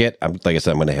the ticket. Like I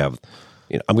said, I'm going to have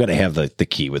the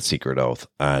key with Secret Oath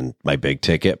on my big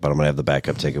ticket, but I'm going to have the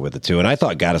backup ticket with the 2. And I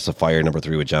thought Goddess of Fire, number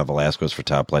 3 with John Velasquez for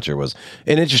Todd Pletcher, was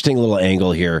an interesting little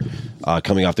angle here,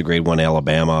 coming off the grade 1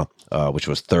 Alabama, which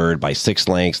was 3rd by 6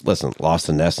 lengths. Listen, lost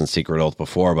the nest in Secret Oath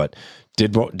before, but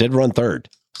did run 3rd.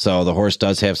 So the horse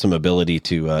does have some ability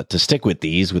to stick with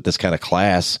this kind of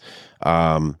class.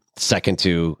 Second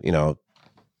to,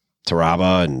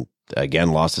 Taraba, and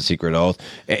again, lost the Secret Oath.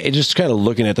 It just kind of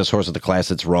looking at this horse with the class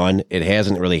it's run, it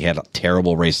hasn't really had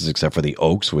terrible races except for the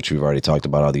Oaks, which we've already talked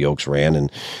about how the Oaks ran,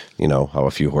 and how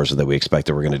a few horses that we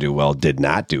expected were going to do well did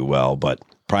not do well. But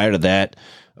prior to that,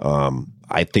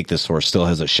 I think this horse still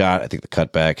has a shot. I think the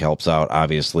cutback helps out,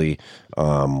 obviously,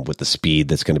 with the speed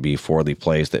that's going to be forwardly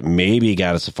placed. That maybe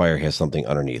Goddess of Fire has something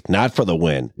underneath, not for the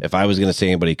win. If I was going to say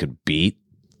anybody could beat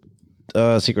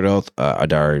Secret Oath,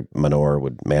 Adar Manor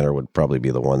would probably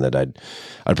be the one that I'd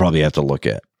probably have to look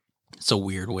at. It's a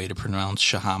weird way to pronounce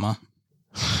Shahama.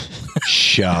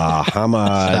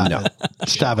 Shahama. No.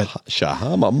 Stop it.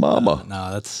 Shahama Mama.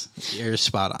 No, you're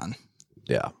spot on.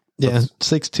 Yeah. Yeah,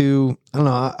 6-2. I don't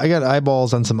know. I got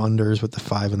eyeballs on some unders with the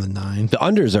 5 and the 9. The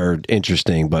unders are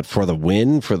interesting, but for the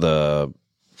win, for the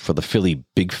Philly,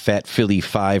 big fat Philly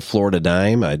 5 Florida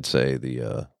Dime, I'd say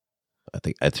I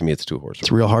think to me it's 2 horses.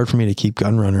 It's real hard for me to keep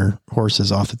gun runner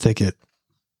horses off the ticket.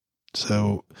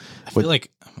 So I feel like,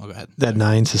 go ahead. That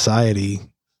 9 Society,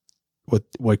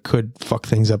 what could fuck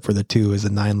things up for the 2 is the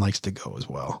 9 likes to go as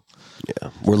well.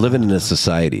 Yeah, we're living in a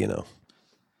society,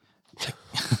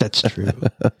 That's true.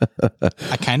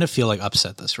 I kind of feel like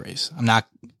upset this race.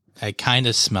 I kind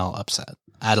of smell upset.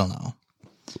 I don't know.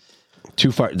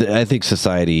 Too far. I think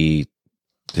society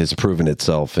has proven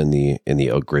itself in the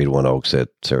grade 1 Oaks at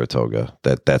Saratoga.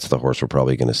 That's the horse we're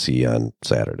probably going to see on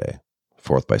Saturday,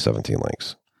 4th by 17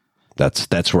 lengths.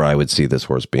 That's where I would see this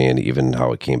horse being, even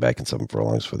how it came back in 7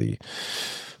 furlongs for the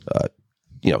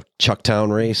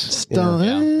Chucktown race.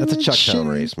 That's a Chucktown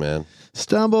race, man.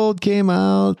 Stumbled, came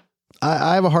out.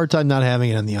 I have a hard time not having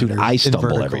it on the Dude, under. I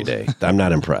stumble every day. I'm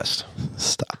not impressed.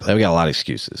 Stop it. I've got a lot of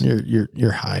excuses.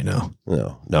 You're high now.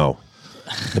 No.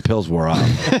 The pills wore off.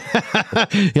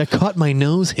 I caught my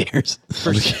nose hairs.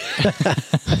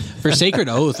 For Sacred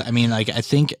Oath, I mean, I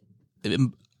think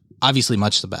obviously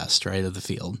much the best, right, of the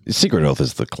field. Secret Oath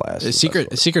is the class.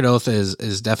 Secret Oath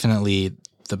is definitely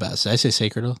the best. Did I say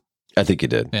Sacred Oath? I think you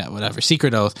did. Yeah, whatever.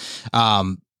 Secret Oath,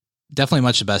 definitely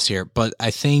much the best here. But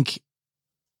I think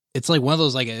it's like one of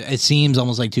those, it seems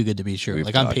almost like too good to be true.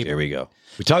 On paper. Here we go.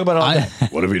 We talk about it all day.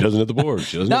 What if he doesn't hit the board?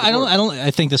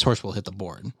 I think this horse will hit the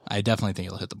board. I definitely think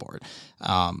it'll hit the board.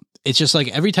 It's just like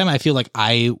every time I feel like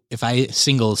if I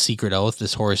single Secret Oath,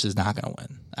 this horse is not going to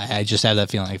win. I just have that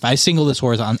feeling. Like if I single this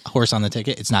horse on the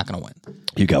ticket, it's not going to win.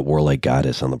 You got Warlike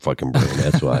Goddess on the fucking brain.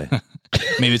 That's why.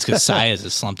 Maybe it's because Sias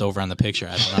is slumped over on the picture.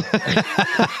 I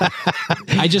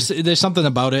don't know. There's something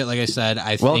about it. Like I said,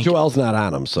 think Joel's not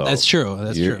on him, so that's true.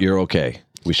 That's true. You're okay.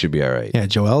 We should be all right. Yeah,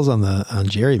 Joel's on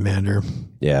Gerrymander.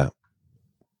 Yeah,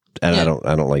 and yeah.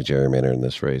 I don't like Gerrymander in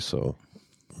this race. So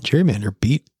Gerrymander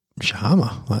beat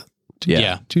Shahama. What?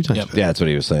 Yeah. 2 times Yep. better. Yeah, that's what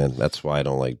he was saying. That's why I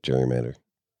don't like gerrymander.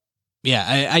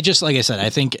 Yeah, I just, like I said, I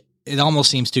think it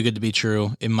almost seems too good to be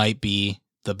true. It might be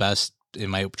the best. It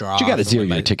might draw. But you got to off, zero it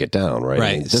your might- ticket down, right? Right.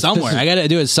 I mean, this somewhere. is- I got to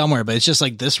do it somewhere, but it's just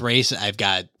like this race, I've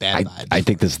got bad vibes. I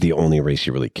think this is the only race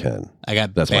you really can. I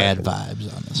got that's my bad opinion.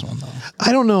 vibes on this one, though.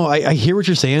 I don't know. I hear what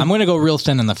you're saying. I'm going to go real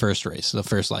thin in the first race, the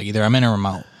first leg. Either I'm in or I'm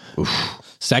out.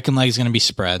 Second leg is going to be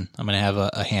spread. I'm going to have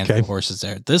a handful of horses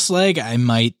there. This leg, I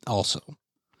might also.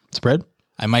 Spread?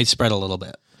 I might spread a little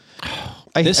bit.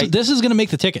 I This is going to make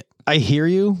the ticket. I hear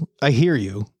you. I hear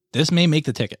you. This may make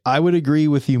the ticket. I would agree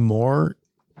with you more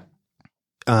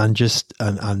on just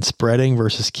on spreading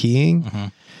versus keying. Mm-hmm.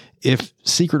 If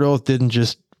Secret Oath didn't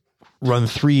just run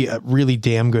 3 really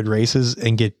damn good races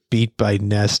and get beat by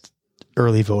Nest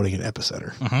early voting at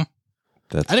Epicenter.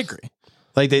 I'd agree.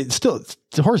 Like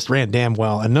the horse ran damn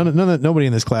well, and nobody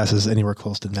in this class is anywhere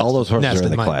close to Nest. All those horses Nest, are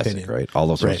in the my classic, opinion. right? All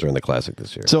those horses Right. are in the classic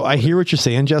this year. So I hear what you're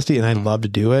saying, Justy, and I'd love to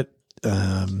do it.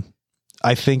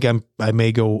 I think I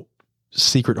may go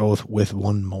Secret Oath with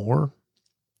one more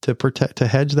to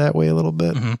hedge that way a little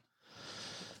bit. Mhm.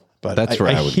 But That's where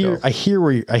I would hear. go. I hear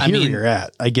where mean- where you're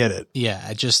at. I get it. Yeah,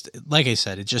 I just, like I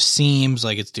said, it just seems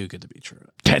like it's too good to be true.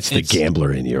 That's the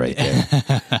gambler in you right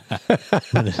there.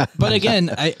 But again,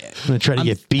 I'm gonna try to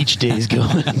get beach days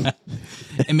going.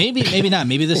 and maybe not.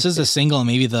 Maybe this is a single. And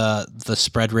maybe the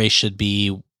spread race should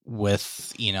be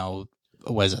with,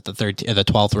 what is it, the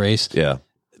 12th race? Yeah.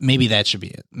 Maybe that should be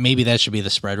it. Maybe that should be the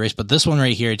spread race. But this one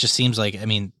right here, it just seems like,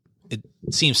 it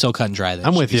seems so cut and dry that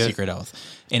I'm it should with be you. Secret Oath.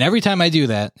 And every time I do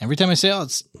that, every time I say,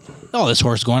 this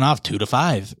horse is going off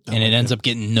 2-5, and it ends up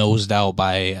getting nosed out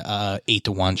by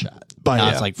 8-1 shot. Now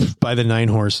it's like by the 9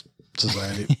 horse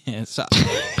society. it's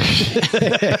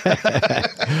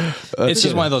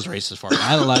just one of those races for me.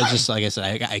 I don't know. It's just like I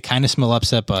said, I kind of smell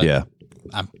upset, but Yeah.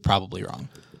 I'm probably wrong.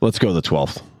 Let's go to the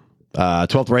 12th.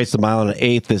 12th race, the mile and an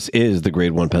eighth. This is the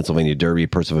Grade 1 Pennsylvania Derby,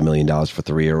 purse of $1 million for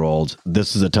 3-year-olds.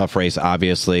 This is a tough race,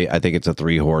 obviously. I think it's a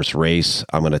 3-horse race.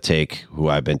 I'm going to take who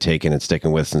I've been taking and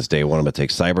sticking with since day one. I'm going to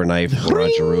take Cyberknife,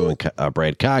 Laurent Giroux, and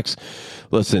Brad Cox.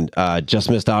 Listen, just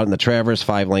missed out in the Travers,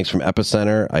 5 lengths from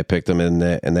Epicenter. I picked them in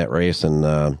that race,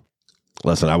 and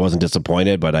listen, I wasn't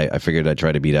disappointed, but I figured I'd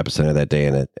try to beat Epicenter that day,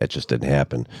 and it just didn't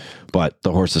happen. But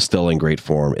the horse is still in great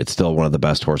form. It's still one of the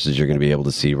best horses you're going to be able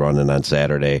to see running on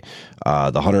Saturday.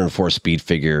 The 104 speed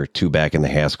figure, 2 back in the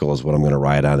Haskell is what I'm going to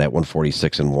ride on. That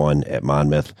 146-1 at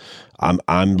Monmouth.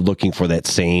 I'm looking for that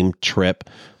same trip,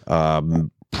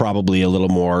 probably a little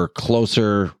more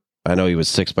closer. I know he was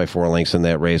 6 by 4 lengths in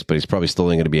that race, but he's probably still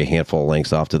going to be a handful of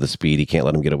lengths off to the speed. He can't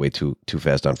let him get away too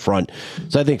fast on front.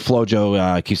 So I think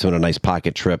Flojo keeps him in a nice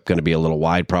pocket trip. Going to be a little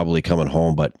wide, probably coming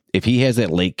home. But if he has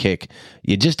that late kick,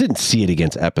 you just didn't see it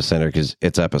against Epicenter because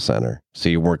it's Epicenter. So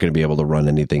you weren't going to be able to run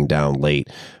anything down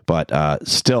late. But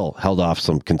still held off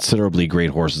some considerably great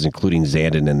horses, including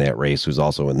Zandon in that race, who's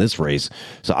also in this race.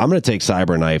 So I'm going to take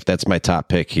Cyberknife. That's my top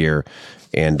pick here.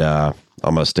 And I'm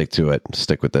going to stick to it.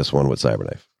 Stick with this one with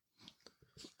Cyberknife.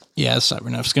 Yeah,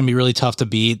 Cyberknife's going to be really tough to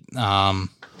beat. Now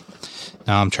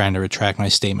I'm trying to retract my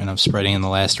statement of spreading in the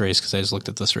last race because I just looked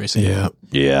at this race again.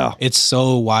 Yeah. It's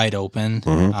so wide open,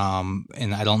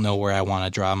 and I don't know where I want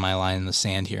to draw my line in the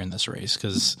sand here in this race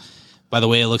because by the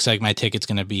way it looks like my ticket's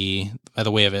going to be, by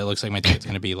the way of it, it looks like my ticket's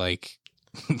going to be like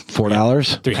 $4?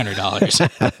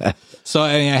 $300. So I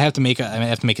have to make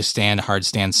a stand, a hard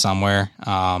stand somewhere.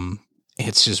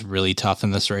 It's just really tough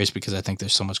in this race because I think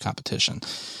there's so much competition.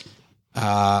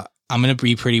 I'm going to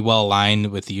be pretty well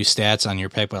aligned with you stats on your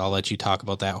pick, but I'll let you talk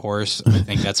about that horse. I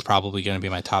think that's probably going to be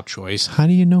my top choice. How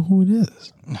do you know who it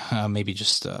is? Maybe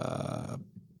just, I'm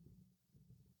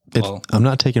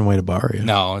not taking away to Barria.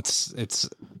 no, it's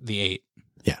the 8.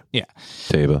 Yeah.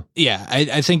 Taba. Yeah.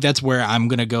 I think that's where I'm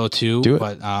going to go to, Do it.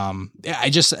 but, yeah, I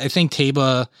think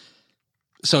Taba,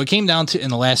 so it came down to in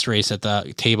the last race at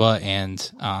the Taba and,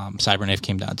 Cyberknife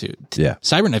came down to, Yeah.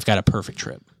 Cyberknife got a perfect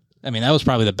trip. I mean, that was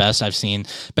probably the best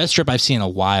trip I've seen in a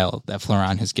while that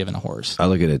Florent has given a horse. I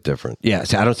look at it different. Yeah,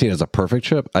 see, I don't see it as a perfect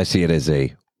trip. I see it as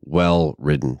a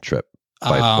well-ridden trip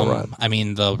by Florent. I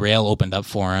mean, the rail opened up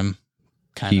for him.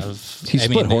 He split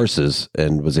mean, horses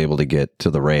and was able to get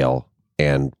to the rail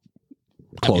and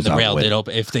close the out. rail with. did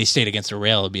open. If they stayed against the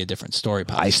rail, it'd be a different story.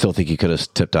 Possibly. I still think he could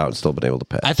have tipped out and still been able to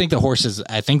pass. I think the horse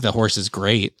is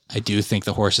great. I do think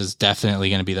the horse is definitely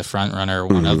going to be the front runner,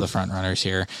 one of the front runners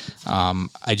here.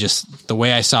 The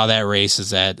way I saw that race is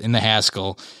that in the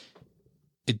Haskell,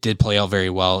 it did play out very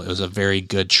well. It was a very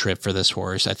good trip for this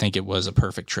horse. I think it was a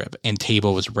perfect trip, and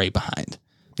Tabo was right behind.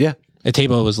 Yeah.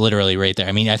 Tabo was literally right there.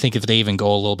 I mean, I think if they even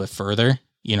go a little bit further,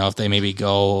 if they maybe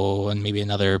go and maybe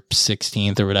another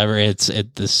 16th or whatever, it's a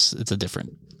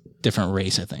different different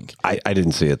race, I think. I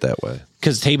didn't see it that way.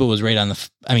 Because Table was right on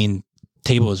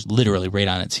Table was literally right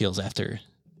on its heels after.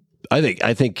 I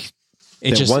think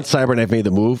once Cyberknife made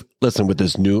the move, listen, with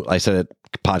this new, I said it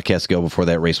podcast ago before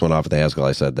that race went off at the Haskell,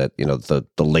 I said that,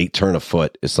 the late turn of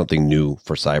foot is something new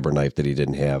for Cyberknife that he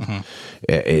didn't have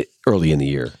early in the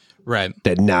year. Right.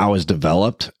 That now is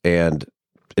developed, and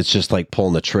it's just like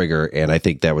pulling the trigger. And I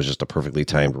think that was just a perfectly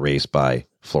timed race by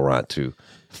Florent to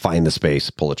find the space,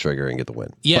 pull the trigger, and get the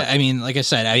win. Yeah, but, like I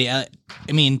said,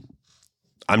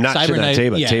 I'm not sure that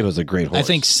Taba. Yeah. Taba's a great horse. I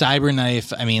think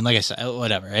Cyberknife, like I said,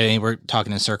 whatever. We're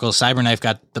talking in circles. Cyberknife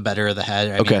got the better of the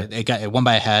head. It won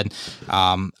by a head.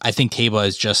 I think Taba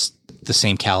is just the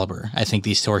same caliber. I think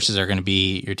these horses are going to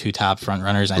be your two top front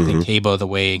runners. I think Taba, the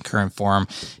way in current form,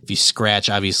 if you scratch,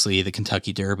 obviously the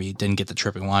Kentucky Derby didn't get the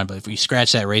trip we wanted, but if you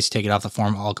scratch that race, take it off the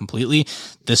form all completely,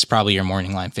 this is probably your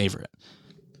morning line favorite.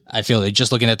 I feel like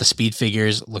just looking at the speed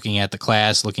figures, looking at the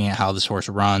class, looking at how this horse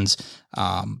runs,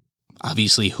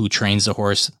 obviously who trains the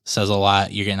horse says a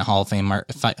lot. You're getting a Hall of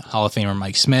Famer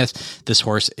Mike Smith. This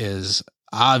horse is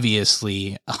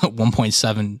obviously a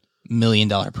 $1.7 million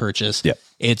purchase. Yep.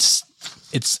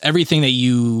 It's everything that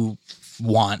you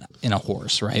want in a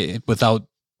horse, right? Without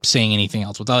saying anything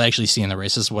else, without actually seeing the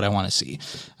race. This is what I want to see.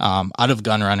 Out of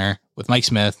Gunrunner with Mike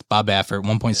Smith, Bob Baffert,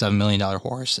 $1.7 million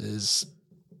horse is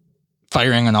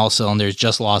firing on all cylinders,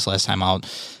 just lost last time out.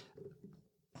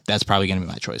 That's probably going to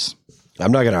be my choice.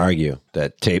 I'm not going to argue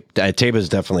that Taba is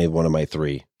definitely one of my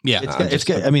three. Yeah. It's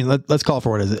good. Let's call it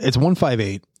for what it is. It's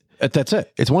 158. That's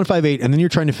it. It's 158. And then you're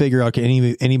trying to figure out, can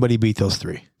anybody beat those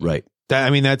three? Right.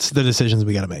 That's the decisions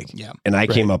we got to make. Yeah. And I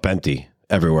came up empty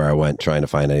everywhere I went, trying to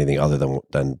find anything other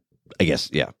than I guess,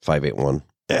 581.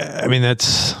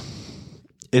 It's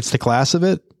the class of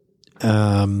it.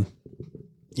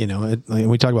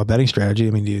 We talk about betting strategy.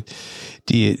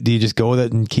 Do you just go with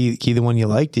it and key the one you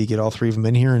like? Do you get all three of them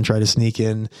in here and try to sneak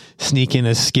in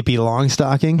a Skippy long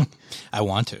stocking? I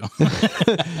want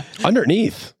to.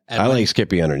 Underneath. I like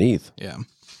Skippy underneath. Yeah.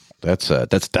 That's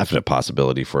definite a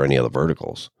possibility for any of the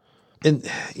verticals. And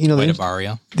White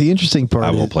Barrio. The interesting part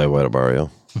I won't play White Barrio.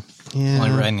 Yeah.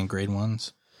 Only riding in grade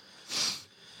ones.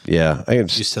 Yeah. I am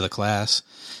used to the class.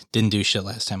 Didn't do shit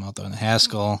last time out though in the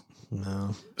Haskell.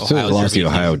 No. Still lost the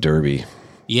Ohio Derby.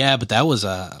 Yeah, but that was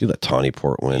do that Tawny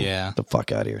Port win. Yeah. Get the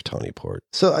fuck out of here, Tawny Port.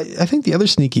 So I think the other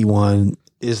sneaky one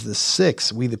is the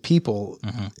 6, We the People.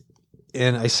 Mm-hmm.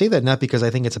 And I say that not because I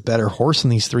think it's a better horse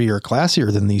than these three or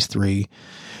classier than these three.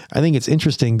 I think it's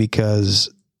interesting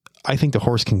because I think the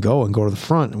horse can go to the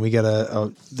front, and we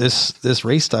got this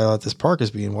race style at this park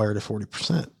is being wired at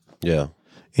 40%. Yeah.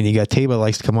 And you got Taba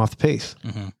likes to come off the pace.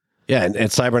 Mm-hmm. Yeah, and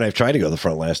Cyberknife tried to go the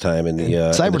front last time in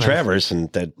the Travers,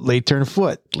 and that late turn of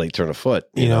foot.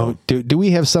 You know, do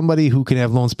we have somebody who can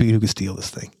have lone speed who can steal this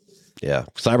thing? Yeah,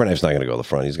 Cyberknife's not going to go the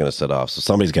front. He's going to set off. So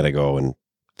somebody's going to go, and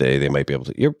they might be able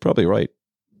to. You're probably right.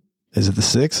 Is it the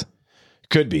 6?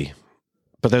 Could be.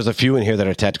 But there's a few in here that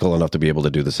are tactical enough to be able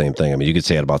to do the same thing. I mean, you could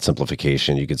say it about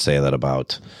Simplification. You could say that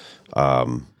about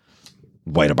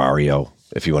White Barrio,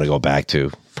 if you want to go back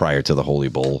to prior to the Holy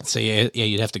Bull. So yeah,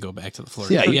 you'd have to go back to the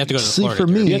Florida. Yeah, you have to go to the Florida. For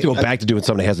me, you have to go back to doing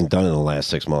something that hasn't done in the last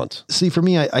 6 months. See, for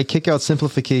me, I kick out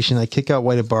Simplification. I kick out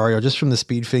White Barrio just from the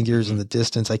speed figures and the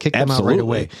distance. I kick them out right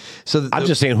away. So I'm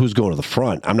just saying who's going to the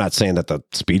front. I'm not saying that the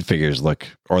speed figures look,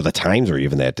 or the times are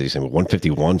even that decent.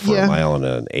 151 for a mile and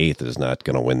an eighth is not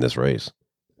going to win this race.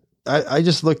 I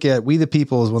just look at We the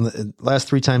People as one of the last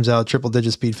 3 times out, triple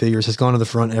digit speed figures, has gone to the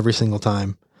front every single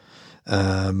time.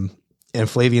 And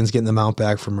Flavian's getting the mount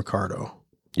back from Ricardo.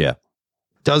 Yeah.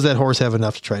 Does that horse have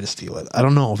enough to try to steal it? I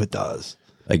don't know if it does.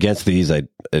 Against these, it'd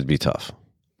be tough.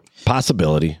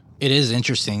 Possibility. It is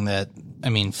interesting that,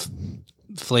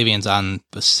 Flavian's on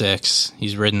the 6.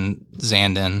 He's ridden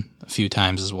Zandon a few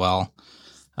times as well.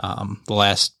 The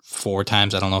last 4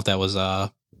 times, I don't know if that was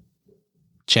a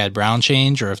Chad Brown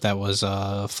change or if that was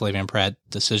a Flavian Pratt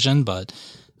decision, but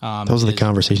those are the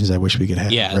conversations I wish we could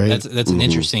have. Yeah, right? that's an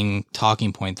interesting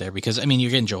talking point there because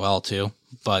you're getting Joel too,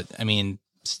 but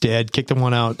Dad kicked him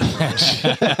one out.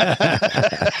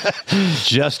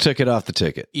 Just took it off the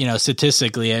ticket.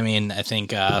 Statistically, I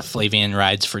think Flavian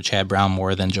rides for Chad Brown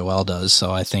more than Joel does,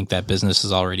 so I think that business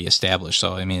is already established.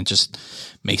 So it just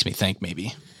makes me think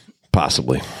maybe,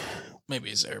 possibly, maybe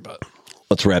he's there. But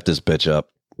let's wrap this bitch up.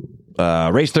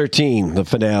 Race 13, the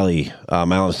finale,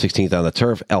 mile and 16th on the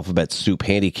turf, Alphabet Soup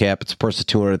handicap. It's a purse of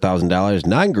 $200,000,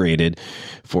 non-graded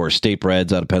for state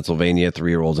breds out of Pennsylvania,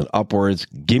 3-year-olds and upwards.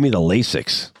 Give me the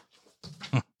Lasix.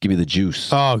 Give me the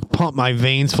juice. Oh, pump my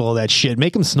veins full of that shit.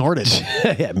 Make them snort it.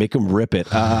 Yeah, make them rip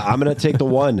it. I'm going to take the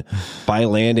one by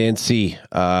land and sea.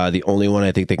 The only one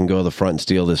I think they can go to the front and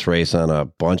steal this race on a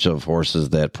bunch of horses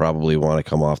that probably want to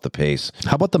come off the pace.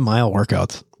 How about the mile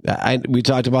workouts? We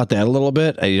talked about that a little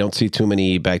bit. You don't see too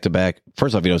many back-to-back.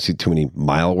 First off, you don't see too many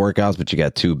mile workouts, but you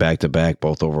got 2 back-to-back,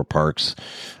 both over Parx.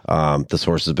 This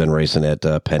horse has been racing at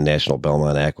Penn National,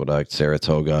 Belmont Aqueduct,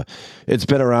 Saratoga. It's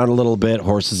been around a little bit.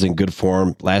 Horse is in good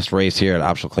form. Last race here at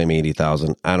optional claiming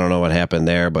 80,000. I don't know what happened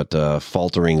there, but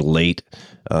faltering late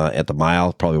at the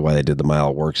mile. Probably why they did the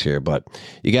mile works here. But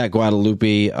you got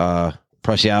Guadalupe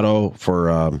Preciado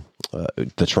for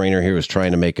the trainer here was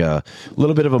trying to make a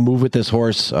little bit of a move with this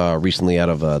horse recently out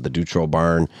of the Dutro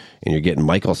barn, and you're getting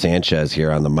Michael Sanchez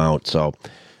here on the mount. So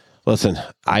listen,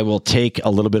 I will take a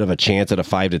little bit of a chance at a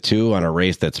 5-2 on a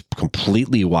race that's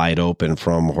completely wide open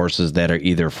from horses that are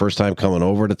either first time coming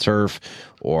over to turf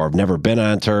or have never been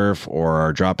on turf or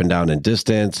are dropping down in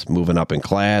distance, moving up in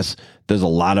class. There's a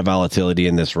lot of volatility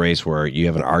in this race where you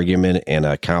have an argument and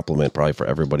a compliment probably for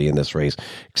everybody in this race,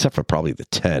 except for probably the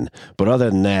 10. But other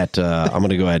than that, I'm going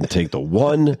to go ahead and take the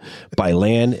 1 by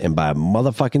land and by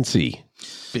motherfucking sea.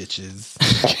 Bitches.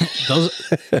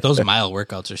 Those mile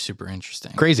workouts are super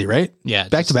interesting. Crazy, right? Yeah.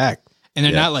 Back to back. And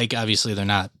they're not like, obviously they're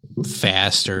not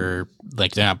fast or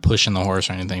like they're not pushing the horse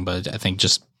or anything, but I think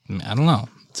just, I don't know.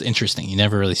 It's interesting. You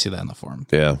never really see that in the form.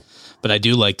 Yeah. But I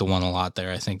do like the one a lot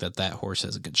there. I think that horse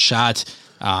has a good shot.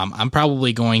 I'm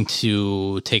probably going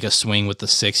to take a swing with the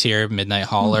 6 here, Midnight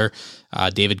Hauler.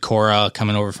 David Cora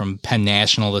coming over from Penn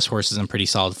National. This horse is in pretty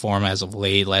solid form as of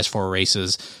late. Last 4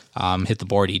 races, hit the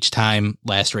board each time.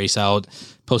 Last race out,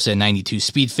 posted a 92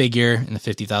 speed figure in the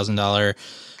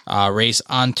 $50,000 race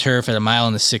on turf at a mile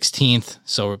in the 16th.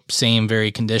 So same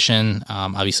very condition.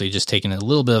 Obviously just taking a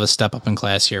little bit of a step up in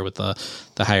class here with the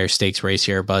higher stakes race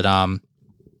here. But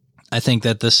I think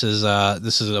that this is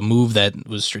a move that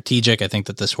was strategic. I think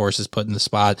that this horse is put in the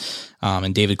spot,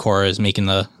 and David Cora is making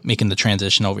the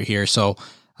transition over here. So,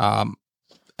 I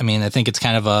mean, I think it's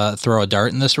kind of a throw a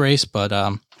dart in this race, but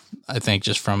I think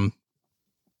just from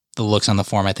the looks on the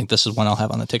form, I think this is one I'll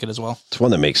have on the ticket as well. It's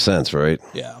one that makes sense, right?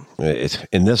 Yeah.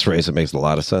 In this race, it makes a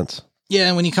lot of sense. Yeah,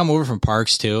 and when you come over from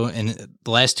Parx too, and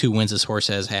the last 2 wins this horse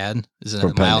has had is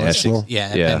a mile National?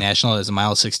 at Penn National is a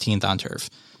mile 16th on turf.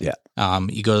 Yeah.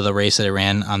 You go to the race that it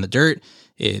ran on the dirt,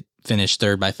 it finished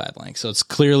 3rd by 5 lengths. So it's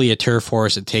clearly a turf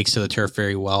horse. It takes to the turf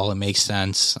very well. It makes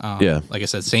sense. Like I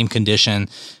said, same condition,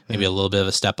 maybe a little bit of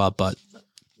a step up, but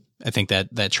I think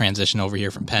that transition over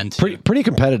here from Penn to pretty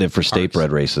competitive for state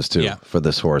bred races too. Yeah. For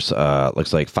this horse,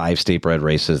 looks like 5 state bred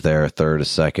races there, 3rd to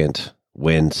 2nd,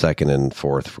 win 2nd and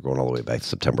 4th for going all the way back to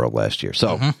September of last year.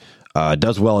 So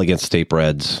does well against state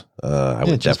breds. I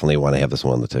would definitely want to have this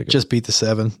one on the ticket. Just beat the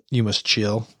 7. You must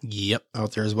chill. Yep.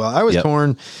 Out there as well. I was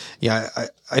torn. Yeah,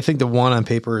 I think the 1 on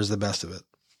paper is the best of it.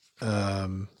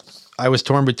 I was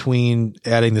torn between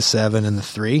adding the 7 and the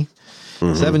 3.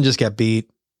 7 just got beat.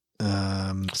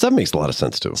 7 makes a lot of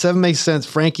sense too. 7 makes sense.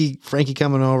 Frankie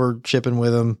coming over, chipping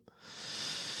with him.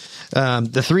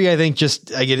 The 3, I think,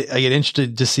 just I get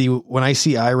interested to see when I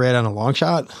see IRAD on a long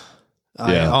shot.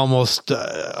 I almost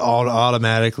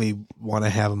automatically want to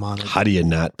have him on it. How do you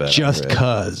not bet? Just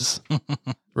cause,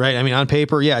 right? I mean, on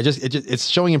paper, yeah, it's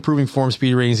showing improving form,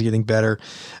 speed ratings are getting better.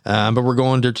 But we're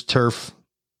going to turf.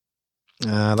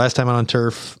 Last time on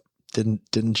turf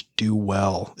didn't do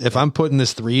well. If I'm putting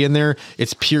this 3 in there,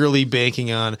 it's purely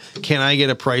banking on, can I get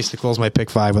a price to close my pick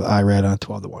 5 with IRAD on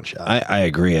 12-1 shot? I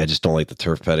agree. I just don't like the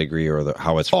turf pedigree or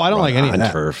how it's. I don't like any of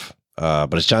that. Turf.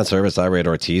 But it's John Service, IRAD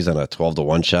Ortiz on a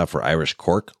 12-1 shot for Irish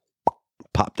Cork.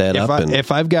 Pop that up. If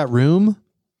I've got room,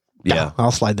 yeah,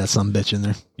 I'll slide that some bitch in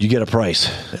there. You get a price.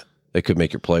 It could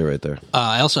make your play right there.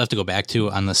 I also have to go back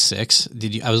to on the 6.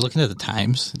 I was looking at the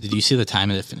times. Did you see the time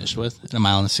that it finished with? At a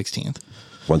mile and the 16th.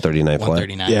 139 flat.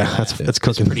 139. Yeah, that's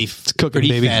cooking. It's pretty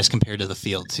baby. Fast compared to the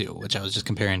field too, which I was just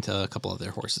comparing to a couple of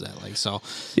their horses that like. So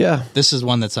yeah, this is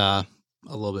one that's a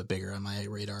little bit bigger on my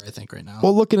radar, I think, right now.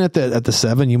 Well, looking at the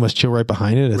 7, you must chill right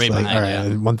behind it. It's right like behind, all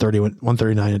right,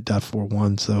 139 at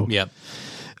 .41. So yep.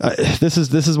 This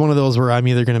is one of those where I'm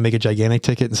either going to make a gigantic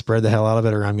ticket and spread the hell out of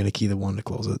it, or I'm going to key the 1 to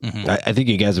close it. Mm-hmm. I think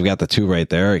you guys have got the 2 right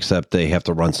there, except they have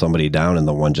to run somebody down, and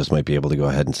the 1 just might be able to go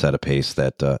ahead and set a pace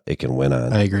that it can win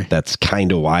on. I agree. That's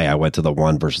kind of why I went to the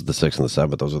 1 versus the 6 and the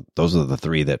 7. But those are the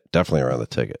 3 that definitely are on the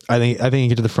ticket. I think you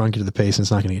get to the front, get to the pace, and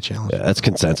it's not going to get challenged. Yeah, that's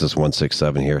consensus 1, 6,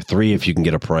 7 here. 3 if you can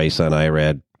get a price on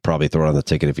IRAD, probably throw it on the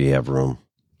ticket if you have room.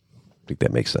 I think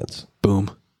that makes sense.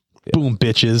 Boom, boom,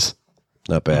 bitches.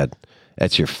 Not bad.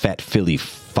 That's your Fat Philly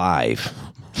 5.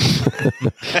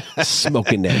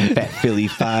 Smoking that Fat Philly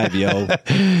 5, yo.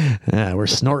 Yeah, we're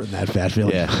snorting that Fat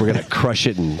Philly. Yeah, we're going to crush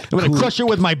it. And I'm going to crush it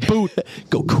with my boot.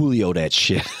 Go Coolio that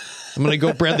shit. I'm going to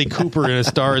go Bradley Cooper in A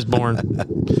Star Is Born.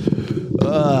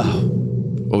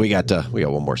 Well, we got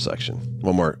one more section.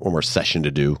 One more session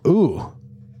to do. Ooh.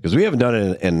 Because we haven't done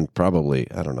it in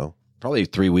probably, I don't know, probably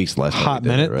 3 weeks last time. Hot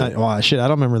minute. Right? Shit, I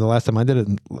don't remember the last time I did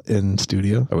it in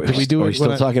studio. Did we do it? Are we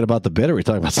still talking about the bit, or are we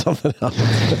talking about something else?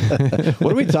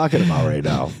 What are we talking about right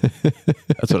now?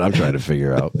 That's what I'm trying to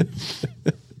figure out.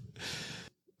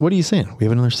 What are you saying? We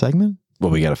have another segment? Well,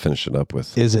 we got to finish it up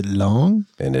with. Is it long?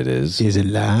 And it is. Is it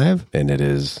live? And it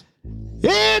is.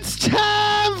 It's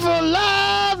time for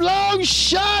live long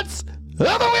shots of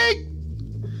the week.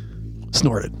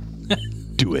 Snorted.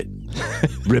 Do it.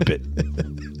 Rip it.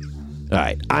 All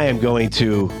right. I am going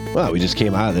to, well, we just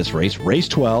came out of this race. Race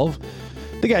 12.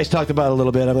 The guys talked about it a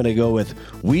little bit. I'm going to go with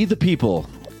We the People.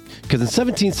 Because in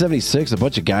 1776, a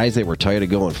bunch of guys that were tired of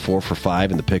going 4 for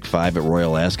 5 in the pick 5 at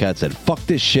Royal Ascot said, fuck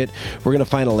this shit. We're going to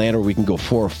find a land where we can go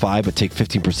 4 or 5, but take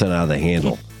 15% out of the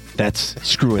handle. That's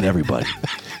screwing everybody.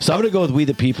 So I'm going to go with We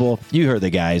the People. You heard the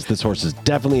guys. This horse is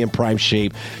definitely in prime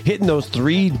shape. Hitting those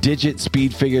 3-digit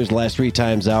speed figures the last 3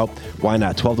 times out. Why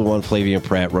not? 12-1 Flavian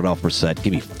Pratt, Rudolph Brissett.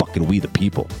 Give me fucking We the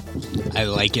People. I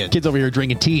like it. Kids over here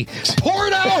drinking tea. Pour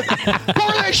it out!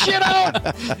 Pour that shit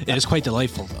out! It is quite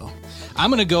delightful, though. I'm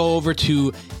going to go over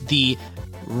to the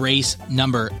race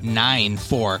number 9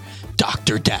 for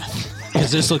Dr. Death. Because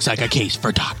this looks like a case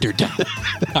for Dr. Death.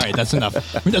 All right, that's enough.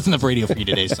 That's enough radio for you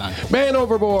today, son. Man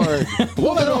overboard.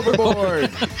 Woman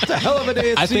overboard. It's a hell of a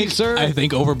day at sea, sir. I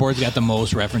think Overboard's got the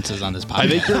most references on this podcast. I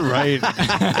think you're right.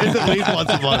 It's at least once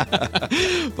a month.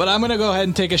 But I'm going to go ahead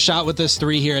and take a shot with this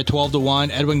 3 here at 12-1.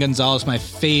 Edwin Gonzalez, my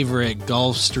favorite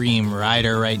Gulfstream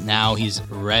rider right now. He's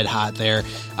red hot there.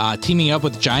 Teaming up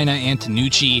with Gina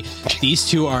Antonucci. These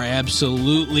two are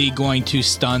absolutely going to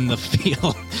stun the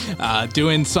field.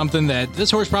 Doing something that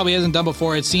this horse probably hasn't done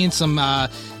before. It's seen some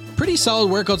pretty solid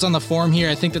workouts on the form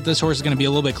here. I think that this horse is going to be a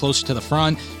little bit closer to the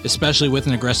front, especially with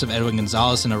an aggressive Edwin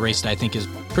Gonzalez in a race that I think is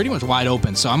pretty much wide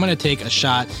open. So I'm going to take a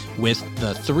shot with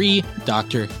the 3,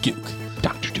 Dr. Duke.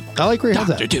 Dr. Duke. I like where your head's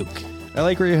Dr. at. Duke. I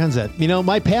like where your head's at. You know,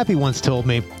 my pappy once told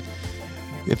me,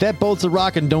 if that boat's a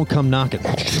rockin', don't come knocking.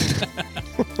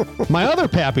 My other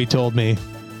pappy told me,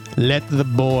 let the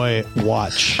boy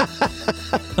watch.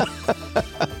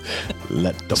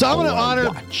 So I'm going to honor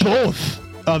both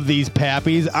of these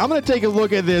pappies. I'm going to take a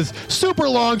look at this super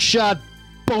long shot.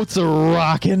 Boats are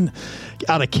rocking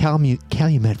out of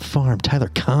Calumet Farm. Tyler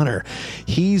Connor.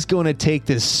 He's going to take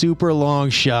this super long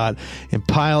shot and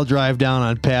pile drive down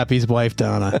on Pappy's wife,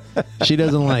 Donna. She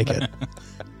doesn't like it.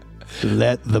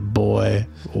 Let the boy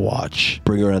watch.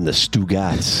 Bring her on the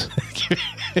Stugats.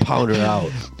 Pound her out.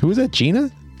 Who was that,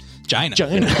 Gina? Gina.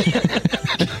 Gina.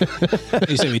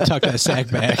 You said we tuck that sack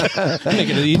back. Make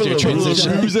it an easier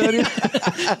transition.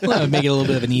 Make it a little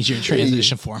bit of an easier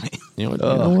transition for me. You know what?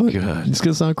 Oh, God. It's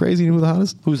going to sound crazy. You know who the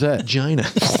hottest? Who's that? Gina.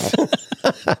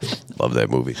 Love that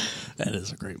movie. That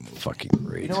is a great movie. Fucking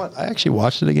great. You know what? I actually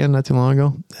watched it again not too long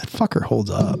ago. That fucker holds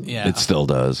up. Yeah. It still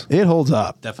does. It holds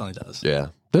up. Definitely does. Yeah.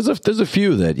 There's a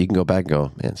few that you can go back and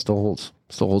go, man, still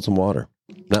holds some water.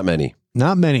 Not many.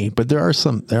 Not many, but there are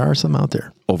some out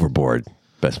there. Overboard.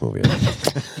 Best movie ever.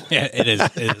 Yeah, it is.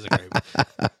 It is a great movie.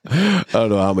 I don't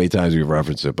know how many times we've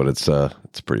referenced it, but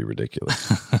it's pretty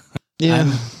ridiculous.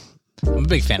 Yeah. I'm a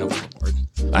big fan of Overboard.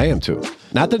 I am too.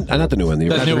 Not the new one. The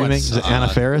The new original. one. Is it Anna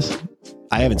Faris?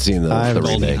 I haven't seen the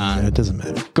Goldie remake. Hawn. Yeah, it doesn't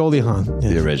matter. Goldie Hawn. Yeah.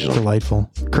 The original.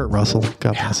 Delightful. Kurt Russell.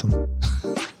 God bless him.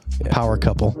 Power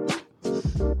couple.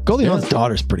 Goldie Hawn's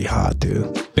daughter's pretty hot,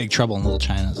 dude. Big Trouble in Little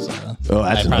China. Oh,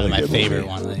 that's probably another my good favorite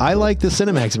movie. one. I like the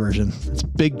Cinemax version. It's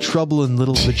Big Trouble in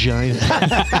Little Vagina.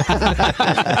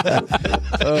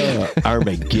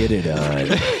 Armageddon.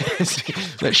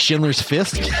 That Schindler's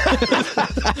Fist.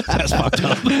 That's fucked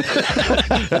up.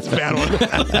 That's a bad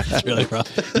one. That's really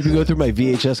rough. You can go through my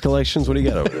VHS collections. What do you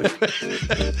got over there?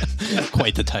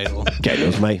 Quite the title. Guy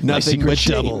knows my Nothing secret but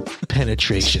shame. double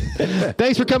penetration.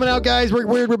 Thanks for coming out, guys. We're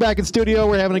weird. We're back in studio.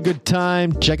 We're having a good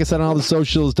time. Check us out on all the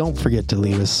socials. Don't forget to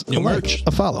leave us New a like, merch.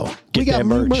 a follow. Get we got that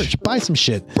new merch. Buy some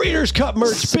shit. Breeders' Cup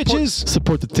merch, bitches.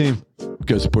 Support the team.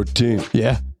 Go support the team.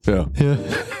 Yeah. Yeah. Yeah.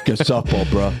 Go softball,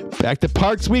 bro. Back to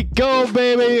Parx week. Go,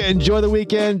 baby. Enjoy the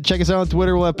weekend. Check us out on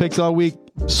Twitter. We'll have picks all week.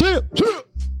 See ya. See ya.